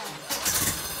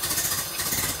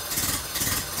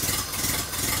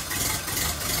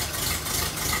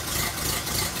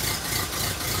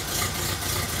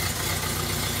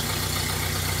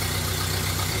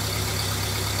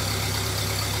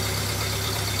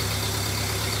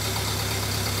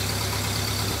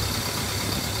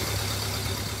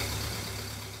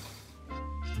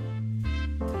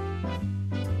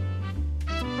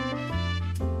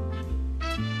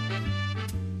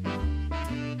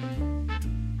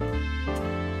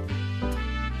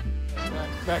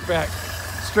 Back.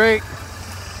 Straight.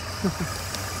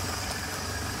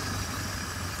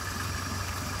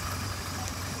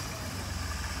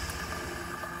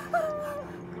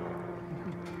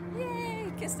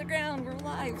 Yay, kiss the ground, we're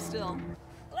alive still.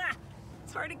 Ah,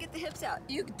 it's hard to get the hips out.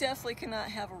 You definitely cannot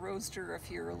have a Roadster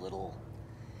if you're a little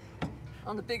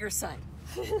on the bigger side.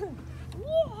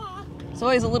 It's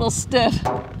always a little stiff.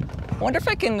 I wonder if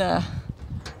I can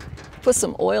put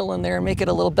some oil in there and make it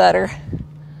a little better.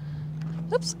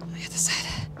 Oops, I hit the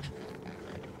side.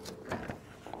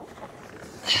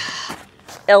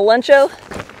 El Luncho?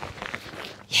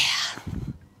 Yeah.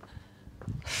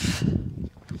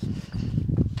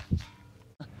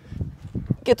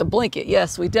 Get the blanket.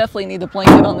 Yes, we definitely need the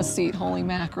blanket on the seat. Holy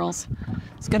mackerels.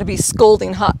 It's going to be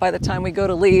scalding hot by the time we go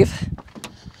to leave.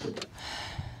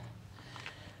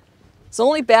 It's the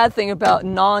only bad thing about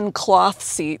non-cloth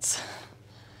seats.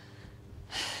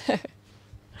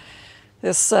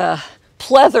 This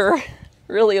pleather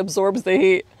really absorbs the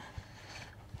heat.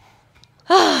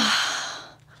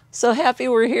 So happy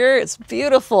we're here. It's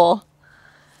beautiful.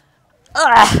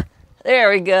 There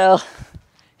we go.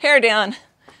 Hair down.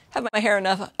 Have my hair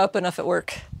up enough at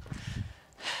work.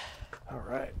 All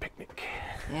right, picnic.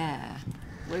 Yeah,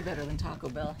 way better than Taco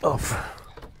Bell. Oh.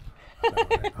 No,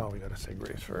 right. Oh, we got to say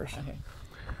grace first. Okay.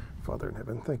 Father in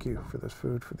heaven, thank you for this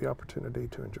food, for the opportunity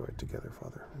to enjoy it together,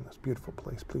 Father, in this beautiful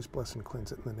place. Please bless and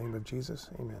cleanse it in the name of Jesus.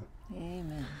 Amen.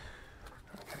 Amen.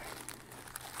 Okay.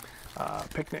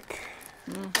 Picnic.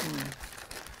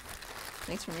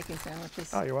 Thanks for making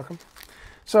sandwiches. Oh, you're welcome.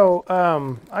 So,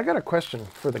 I got a question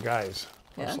for the guys,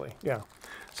 mostly. Yeah.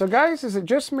 So, guys, is it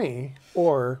just me,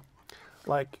 or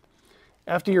like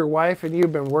after your wife and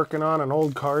you've been working on an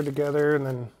old car together, and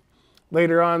then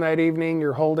later on that evening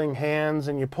you're holding hands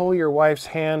and you pull your wife's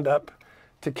hand up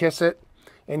to kiss it,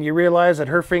 and you realize that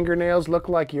her fingernails look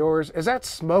like yours? Is that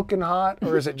smoking hot,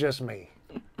 or is it just me?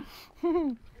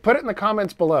 Put it in the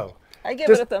comments below. I give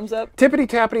it a thumbs up. Tippity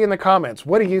tappity in the comments.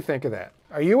 What do you think of that?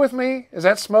 Are you with me? Is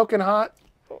that smoking hot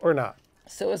or not?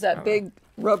 So is that big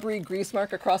rubbery grease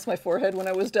mark across my forehead when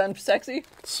I was done sexy?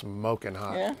 Smoking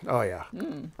hot. Yeah? Oh, yeah.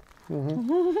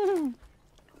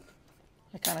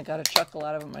 I kind of got a chuckle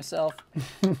out of it myself.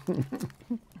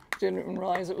 Didn't even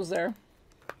realize it was there.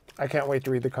 I can't wait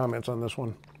to read the comments on this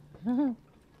one.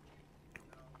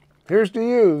 Here's to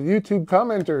you, YouTube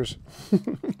commenters.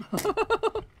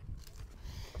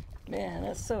 Man,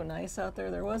 that's so nice out there.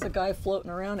 There was a guy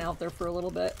floating around out there for a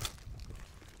little bit.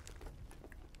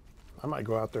 I might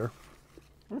go out there.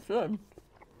 We should.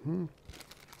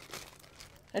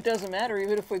 It doesn't matter,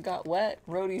 even if we got wet.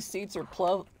 Roadie seats are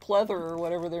pleather or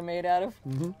whatever they're made out of.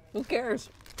 Who cares?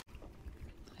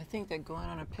 I think that going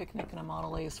on a picnic in a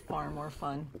Model A is far more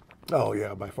fun. Oh,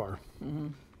 yeah, by far.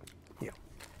 Yeah.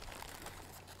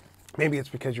 Maybe it's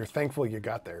because you're thankful you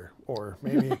got there, or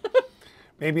maybe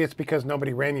maybe it's because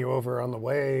nobody ran you over on the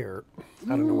way, or I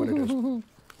don't know what it is.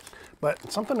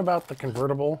 But something about the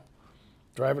convertible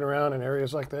driving around in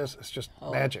areas like this, it's just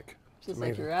magic. It's Just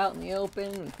amazing. like you're out in the open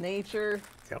with nature.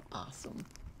 Yep. Awesome.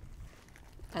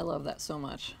 I love that so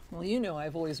much. Well, you know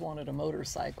I've always wanted a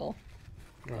motorcycle.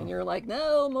 And you're like,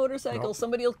 no, motorcycle, Nope.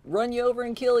 somebody will run you over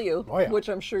and kill you. Oh, yeah. Which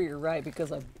I'm sure you're right,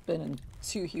 because I've been in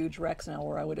 2 huge wrecks now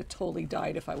where I would have totally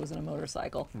died if I was in a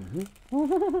motorcycle.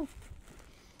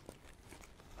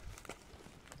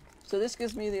 So this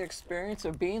gives me the experience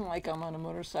of being like I'm on a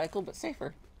motorcycle, but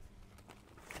safer.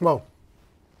 Well,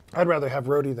 I'd rather have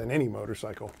Roadie than any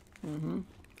motorcycle.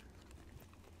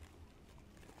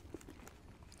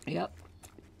 Yep.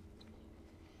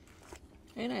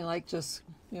 And I like just,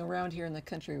 around here in the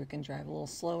country, we can drive a little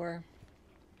slower.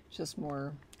 Just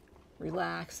more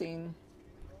relaxing.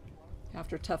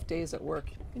 After tough days at work,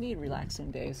 you need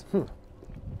relaxing days. I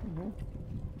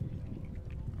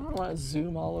don't want to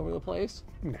zoom all over the place.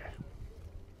 Nah.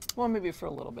 Well, maybe for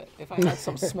a little bit. If I had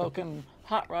some smoking,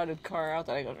 hot-rodded car out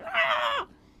that I go, ah!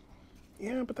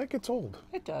 Yeah, but that gets old.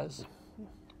 It does.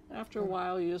 After a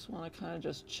while, you just want to kind of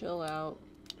just chill out.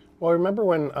 Well, remember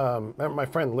when my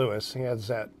friend Lewis, he has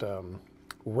that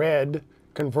red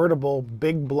convertible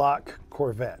big block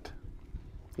Corvette.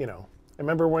 I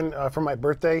remember when for my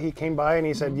birthday he came by and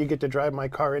he said, "You get to drive my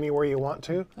car anywhere you want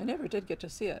to." I never did get to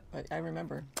see it, but I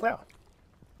remember. Yeah.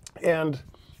 And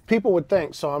people would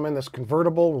think, so I'm in this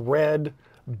convertible red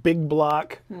big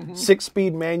block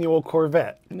 6-speed manual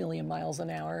Corvette. 1,000,000 miles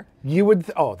an hour. You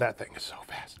would, oh, that thing is so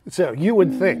fast. So you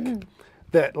would think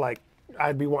that like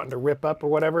I'd be wanting to rip up or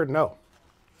whatever. No.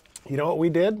 You know what we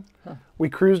did? We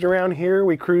cruised around here.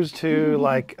 We cruised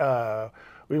to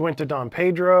we went to Don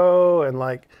Pedro and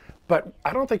but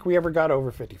I don't think we ever got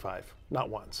over 55. Not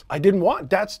once. I didn't want,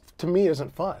 that's to me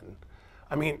isn't fun.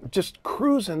 I mean, just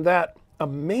cruising that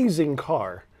amazing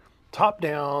car, top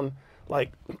down,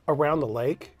 around the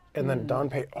lake, and then Don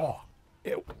Pedro.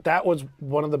 That was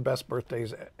one of the best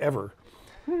birthdays ever.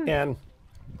 And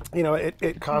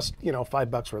it cost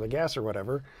 $5 worth of gas or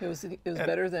whatever. It was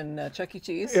better than Chuck E.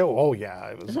 Cheese. Oh yeah,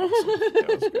 it was awesome. It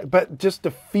was good. But just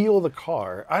to feel the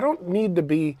car, I don't need to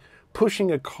be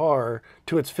pushing a car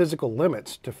to its physical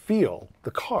limits to feel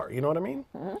the car. You know what I mean?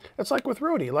 It's like with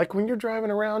Roadie. Like when you're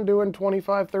driving around doing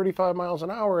 25, 35 miles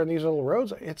an hour in these little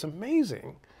roads, it's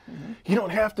amazing. You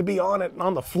don't have to be on it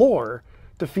on the floor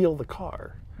to feel the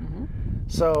car.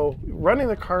 So running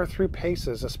the car through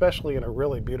paces, especially in a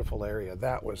really beautiful area,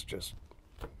 that was just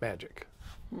magic.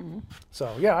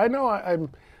 So yeah, I know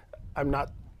I'm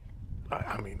not,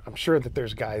 I mean, I'm sure that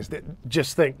there's guys that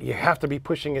just think you have to be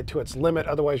pushing it to its limit,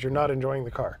 otherwise you're not enjoying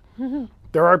the car.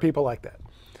 There are people like that.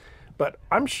 But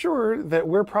I'm sure that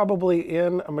we're probably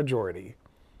in a majority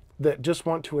that just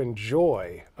want to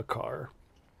enjoy a car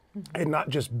and not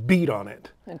just beat on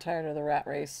it. I'm tired of the rat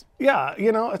race. Yeah, it's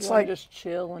You like, just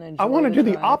chill and enjoy. I want to do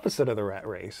the drive. opposite of the rat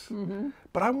race,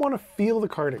 but I want to feel the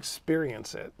car and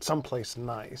experience it someplace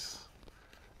nice.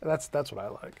 That's what I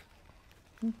like.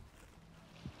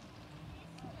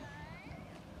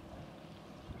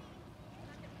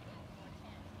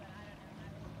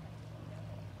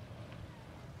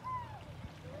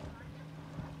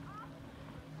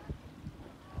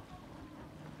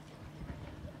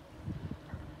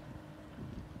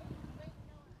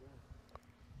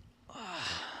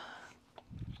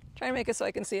 Try to make it so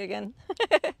I can see again.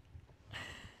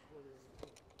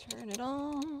 Turn it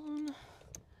on.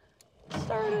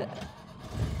 Start it.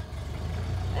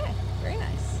 Hey, very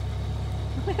nice.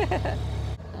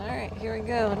 All right, here we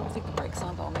go. I don't think the brake's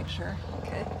on, but I'll make sure.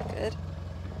 Okay, good.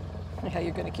 How you're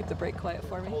going to keep the brake quiet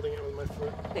for me? I'm holding it with my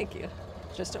foot. Thank you.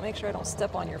 Just to make sure I don't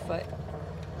step on your foot.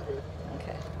 Good.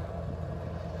 Okay.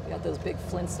 You got those big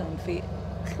Flintstone feet.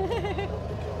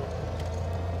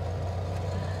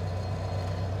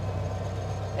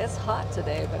 It's hot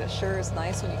today, but it sure is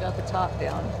nice when you got the top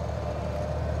down.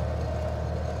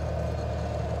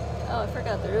 Oh, I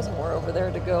forgot there is more over there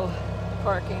to go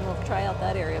parking. We'll try out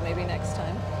that area maybe next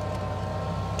time.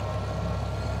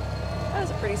 That was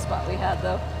a pretty spot we had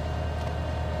though.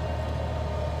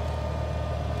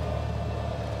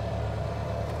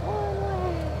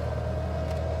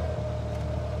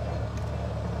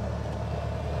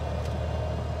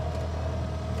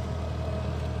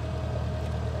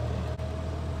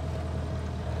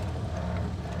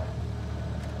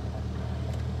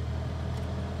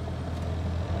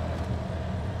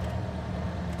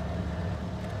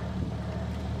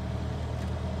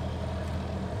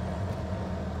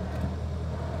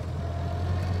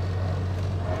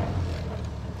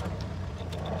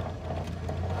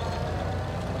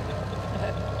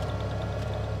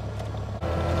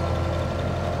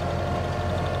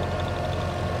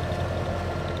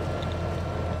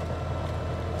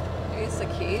 The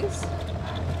keys?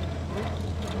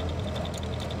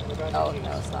 Oh,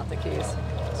 no, it's not the keys.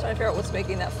 I was trying to figure out what's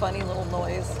making that funny little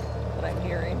noise that I'm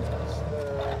hearing. It's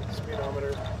the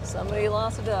speedometer. Somebody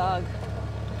lost a dog.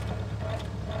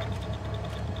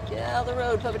 Get out of the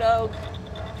road, puppy dog.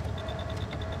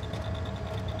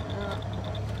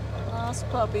 Lost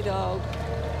puppy dog.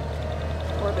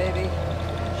 Poor baby.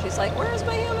 She's like, where's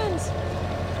my humans?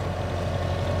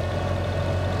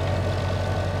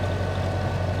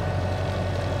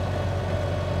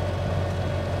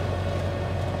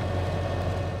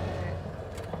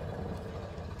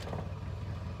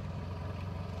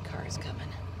 Coming.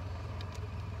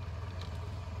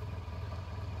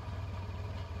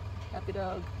 Happy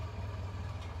dog.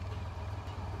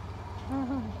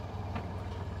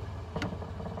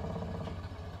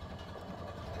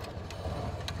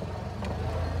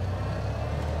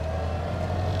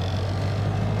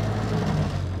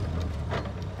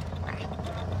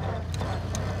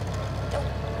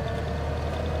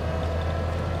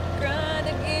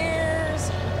 Grinding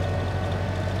gears.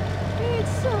 It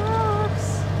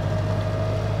sucks.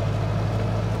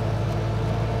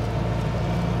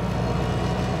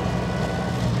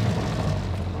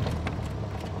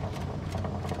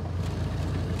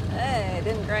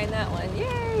 Didn't grind that one.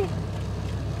 Yay!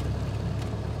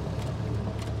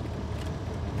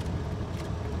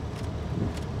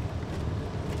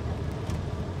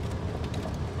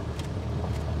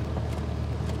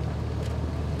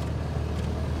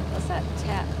 What's that?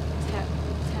 Tap, tap,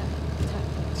 tap, tap,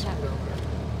 tap.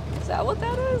 Is that what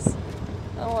that is?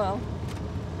 Oh well.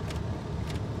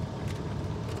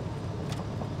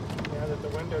 That the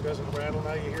window doesn't rattle,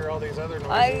 now you hear all these other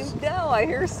noises. I know, I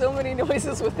hear so many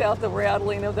noises without the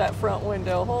rattling of that front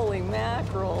window. Holy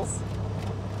mackerels.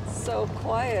 So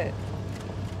quiet.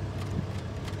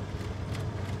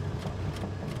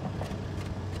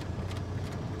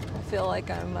 I feel like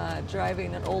I'm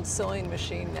driving an old sewing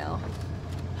machine now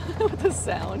with the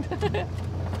sound.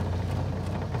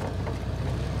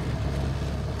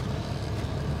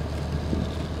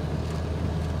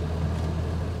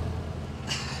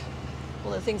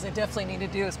 One of the things I definitely need to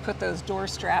do is put those door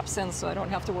straps in so I don't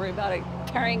have to worry about it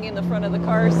carrying in the front of the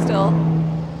car still.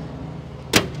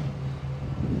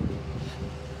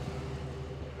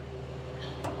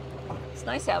 It's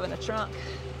nice having a trunk.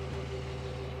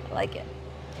 I like it.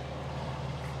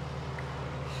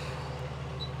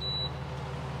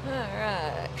 All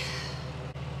right.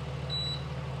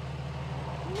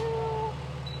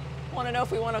 Want to know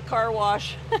if we want a car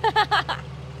wash?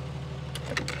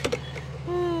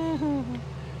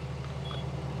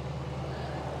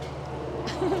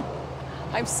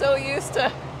 I'm so used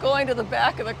to going to the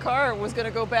back of the car, was going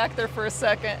to go back there for a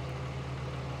second.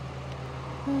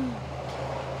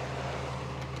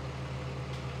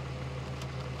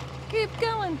 Keep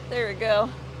going. There we go.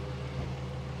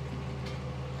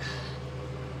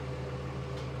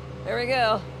 There we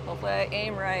go. Hopefully I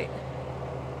aim right.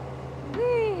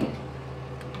 Whee!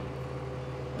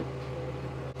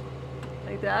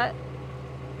 Like that.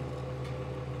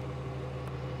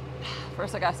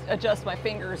 First I got to adjust my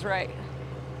fingers right.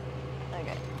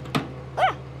 Okay.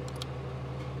 Ah!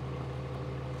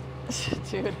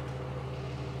 Dude,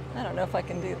 I don't know if I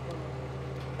can do.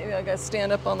 Maybe I gotta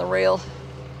stand up on the rail.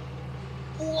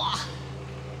 Wah.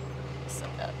 Set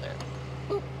that there.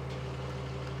 Oop.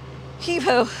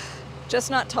 Heave-ho. Just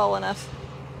not tall enough.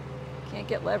 Can't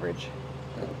get leverage.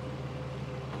 Is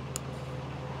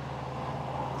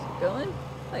it going?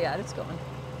 Oh yeah, it's going.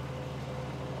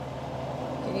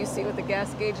 Can you see what the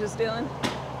gas gauge is doing?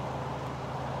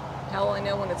 How will I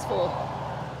know when it's full?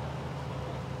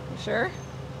 You sure?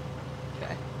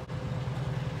 Okay.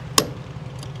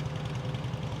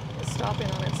 It's stopping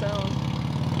on its own.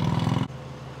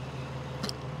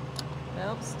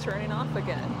 Nope, it's turning off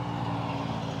again.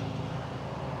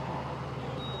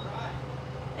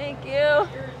 Thank you.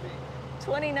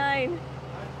 29.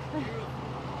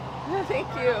 Thank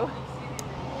you.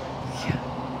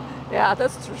 Yeah,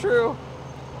 that's true.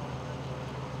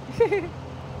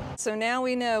 So now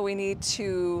we know we need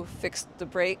to fix the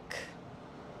brake.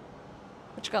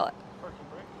 What you call it? Parking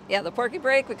brake. Yeah, the parking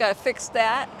brake. We got to fix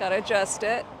that. Got to adjust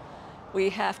it. We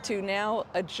have to now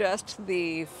adjust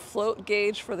the float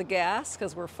gauge for the gas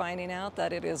because we're finding out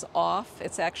that it is off.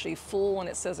 It's actually full when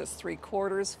it says it's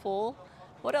 3/4 full.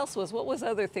 What else was? What was the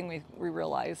other thing we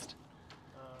realized?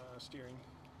 Steering.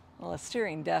 Well, the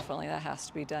steering, definitely, that has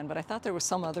to be done. But I thought there was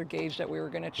some other gauge that we were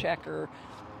going to check or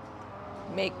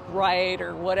make right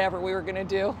or whatever we were going to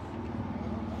do.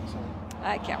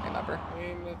 I can't remember. I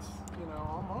mean, it's, you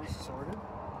know, almost sorted.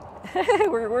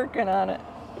 We're working on it.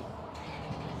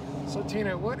 So,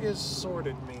 Tina, what does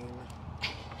sorted mean?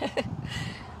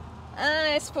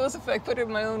 I suppose if I put it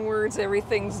in my own words,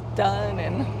 everything's done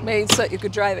and made so that you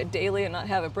could drive it daily and not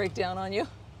have it break down on you.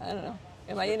 I don't know.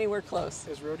 Am I anywhere close?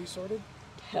 Is Roadie sorted?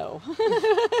 No.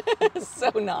 So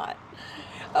not.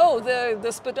 Oh,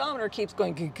 the speedometer keeps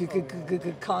going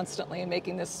constantly and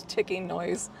making this ticking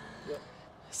noise. Yep.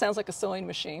 Sounds like a sewing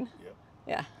machine. Yep.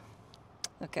 Yeah.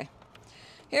 Okay.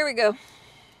 Here we go.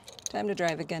 Time to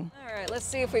drive again. All right, let's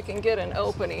see if we can get an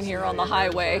opening here on the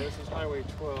highway. This is Highway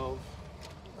 12.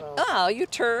 Oh, you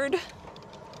turd.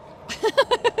 Hit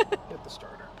the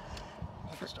starter.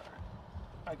 Hit the starter.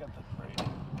 I got the brake.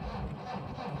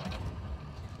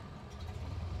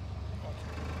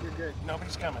 Okay, you're good.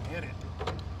 Nobody's coming. Hit it.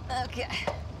 Okay.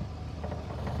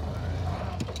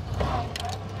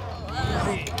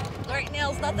 Easy. Right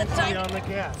now's not the Easy time. on the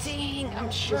gas. Dang, I'm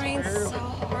Just trying barely. so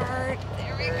hard.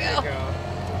 There we There go. you go.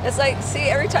 It's like, see,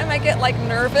 every time I get like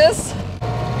nervous,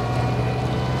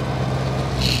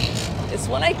 it's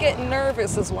when I get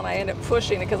nervous is when I end up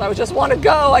pushing it because I just want to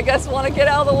go. I guess want to get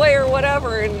out of the way or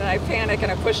whatever, and I panic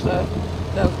and I push the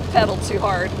pedal too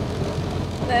hard.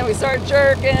 And then we start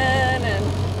jerking, and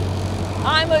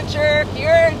I'm a jerk,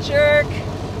 you're a jerk.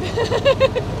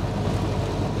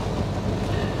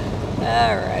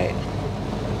 All right.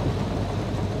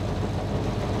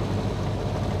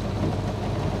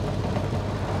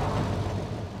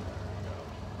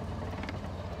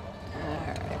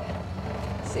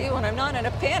 See, when I'm not in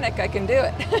a panic, I can do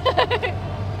it.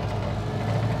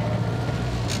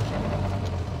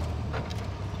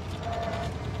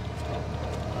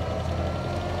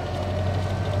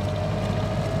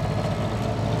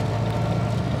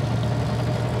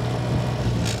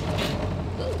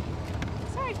 Ooh.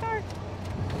 Sorry, car.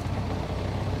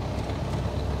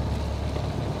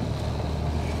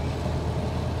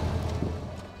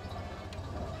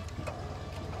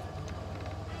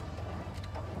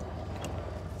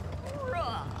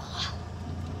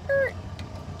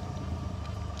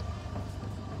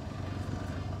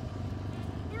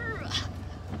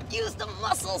 Use the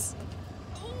muscles.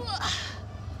 All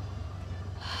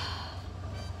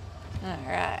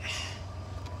right.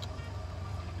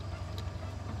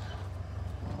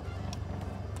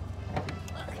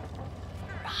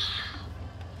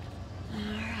 All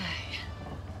right.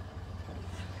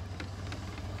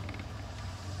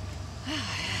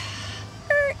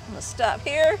 I'm gonna stop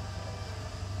here.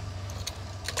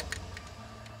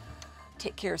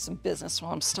 Take care of some business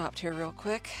while I'm stopped here real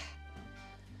quick.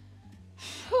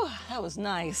 Whew, that was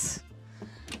nice.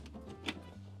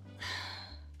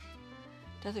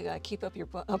 Definitely gotta keep up your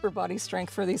upper body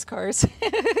strength for these cars.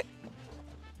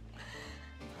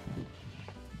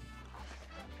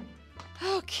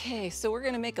 Okay, so we're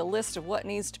gonna make a list of what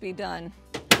needs to be done.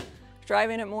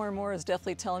 Driving it more and more is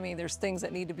definitely telling me there's things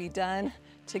that need to be done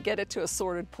to get it to a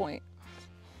sorted point.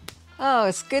 Oh,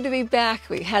 it's good to be back.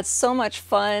 We had so much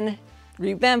fun.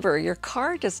 Remember, your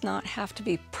car does not have to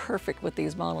be perfect with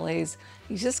these Model A's.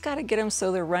 You just got to get them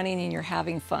so they're running and you're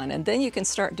having fun. And then you can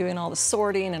start doing all the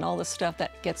sorting and all the stuff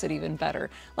that gets it even better.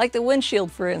 Like the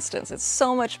windshield, for instance. It's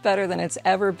so much better than it's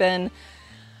ever been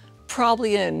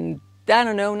probably in I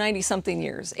don't know, 90 something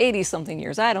years, 80 something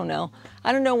years, I don't know.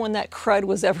 I don't know when that crud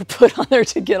was ever put on there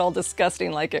to get all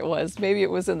disgusting like it was. Maybe it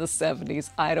was in the 70s,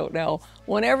 I don't know.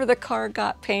 Whenever the car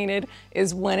got painted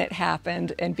is when it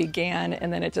happened and began,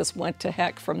 and then it just went to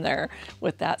heck from there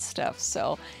with that stuff.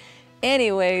 So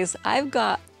anyways, I've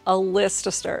got a list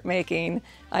to start making.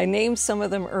 I named some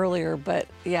of them earlier, but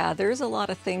yeah, there's a lot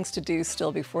of things to do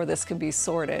still before this can be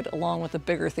sorted, along with the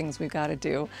bigger things we've got to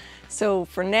do. So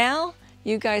for now,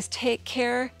 you guys take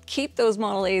care, keep those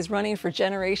Model A's running for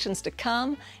generations to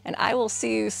come, and I will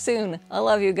see you soon. I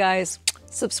love you guys.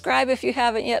 Subscribe if you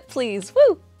haven't yet, please.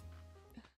 Woo!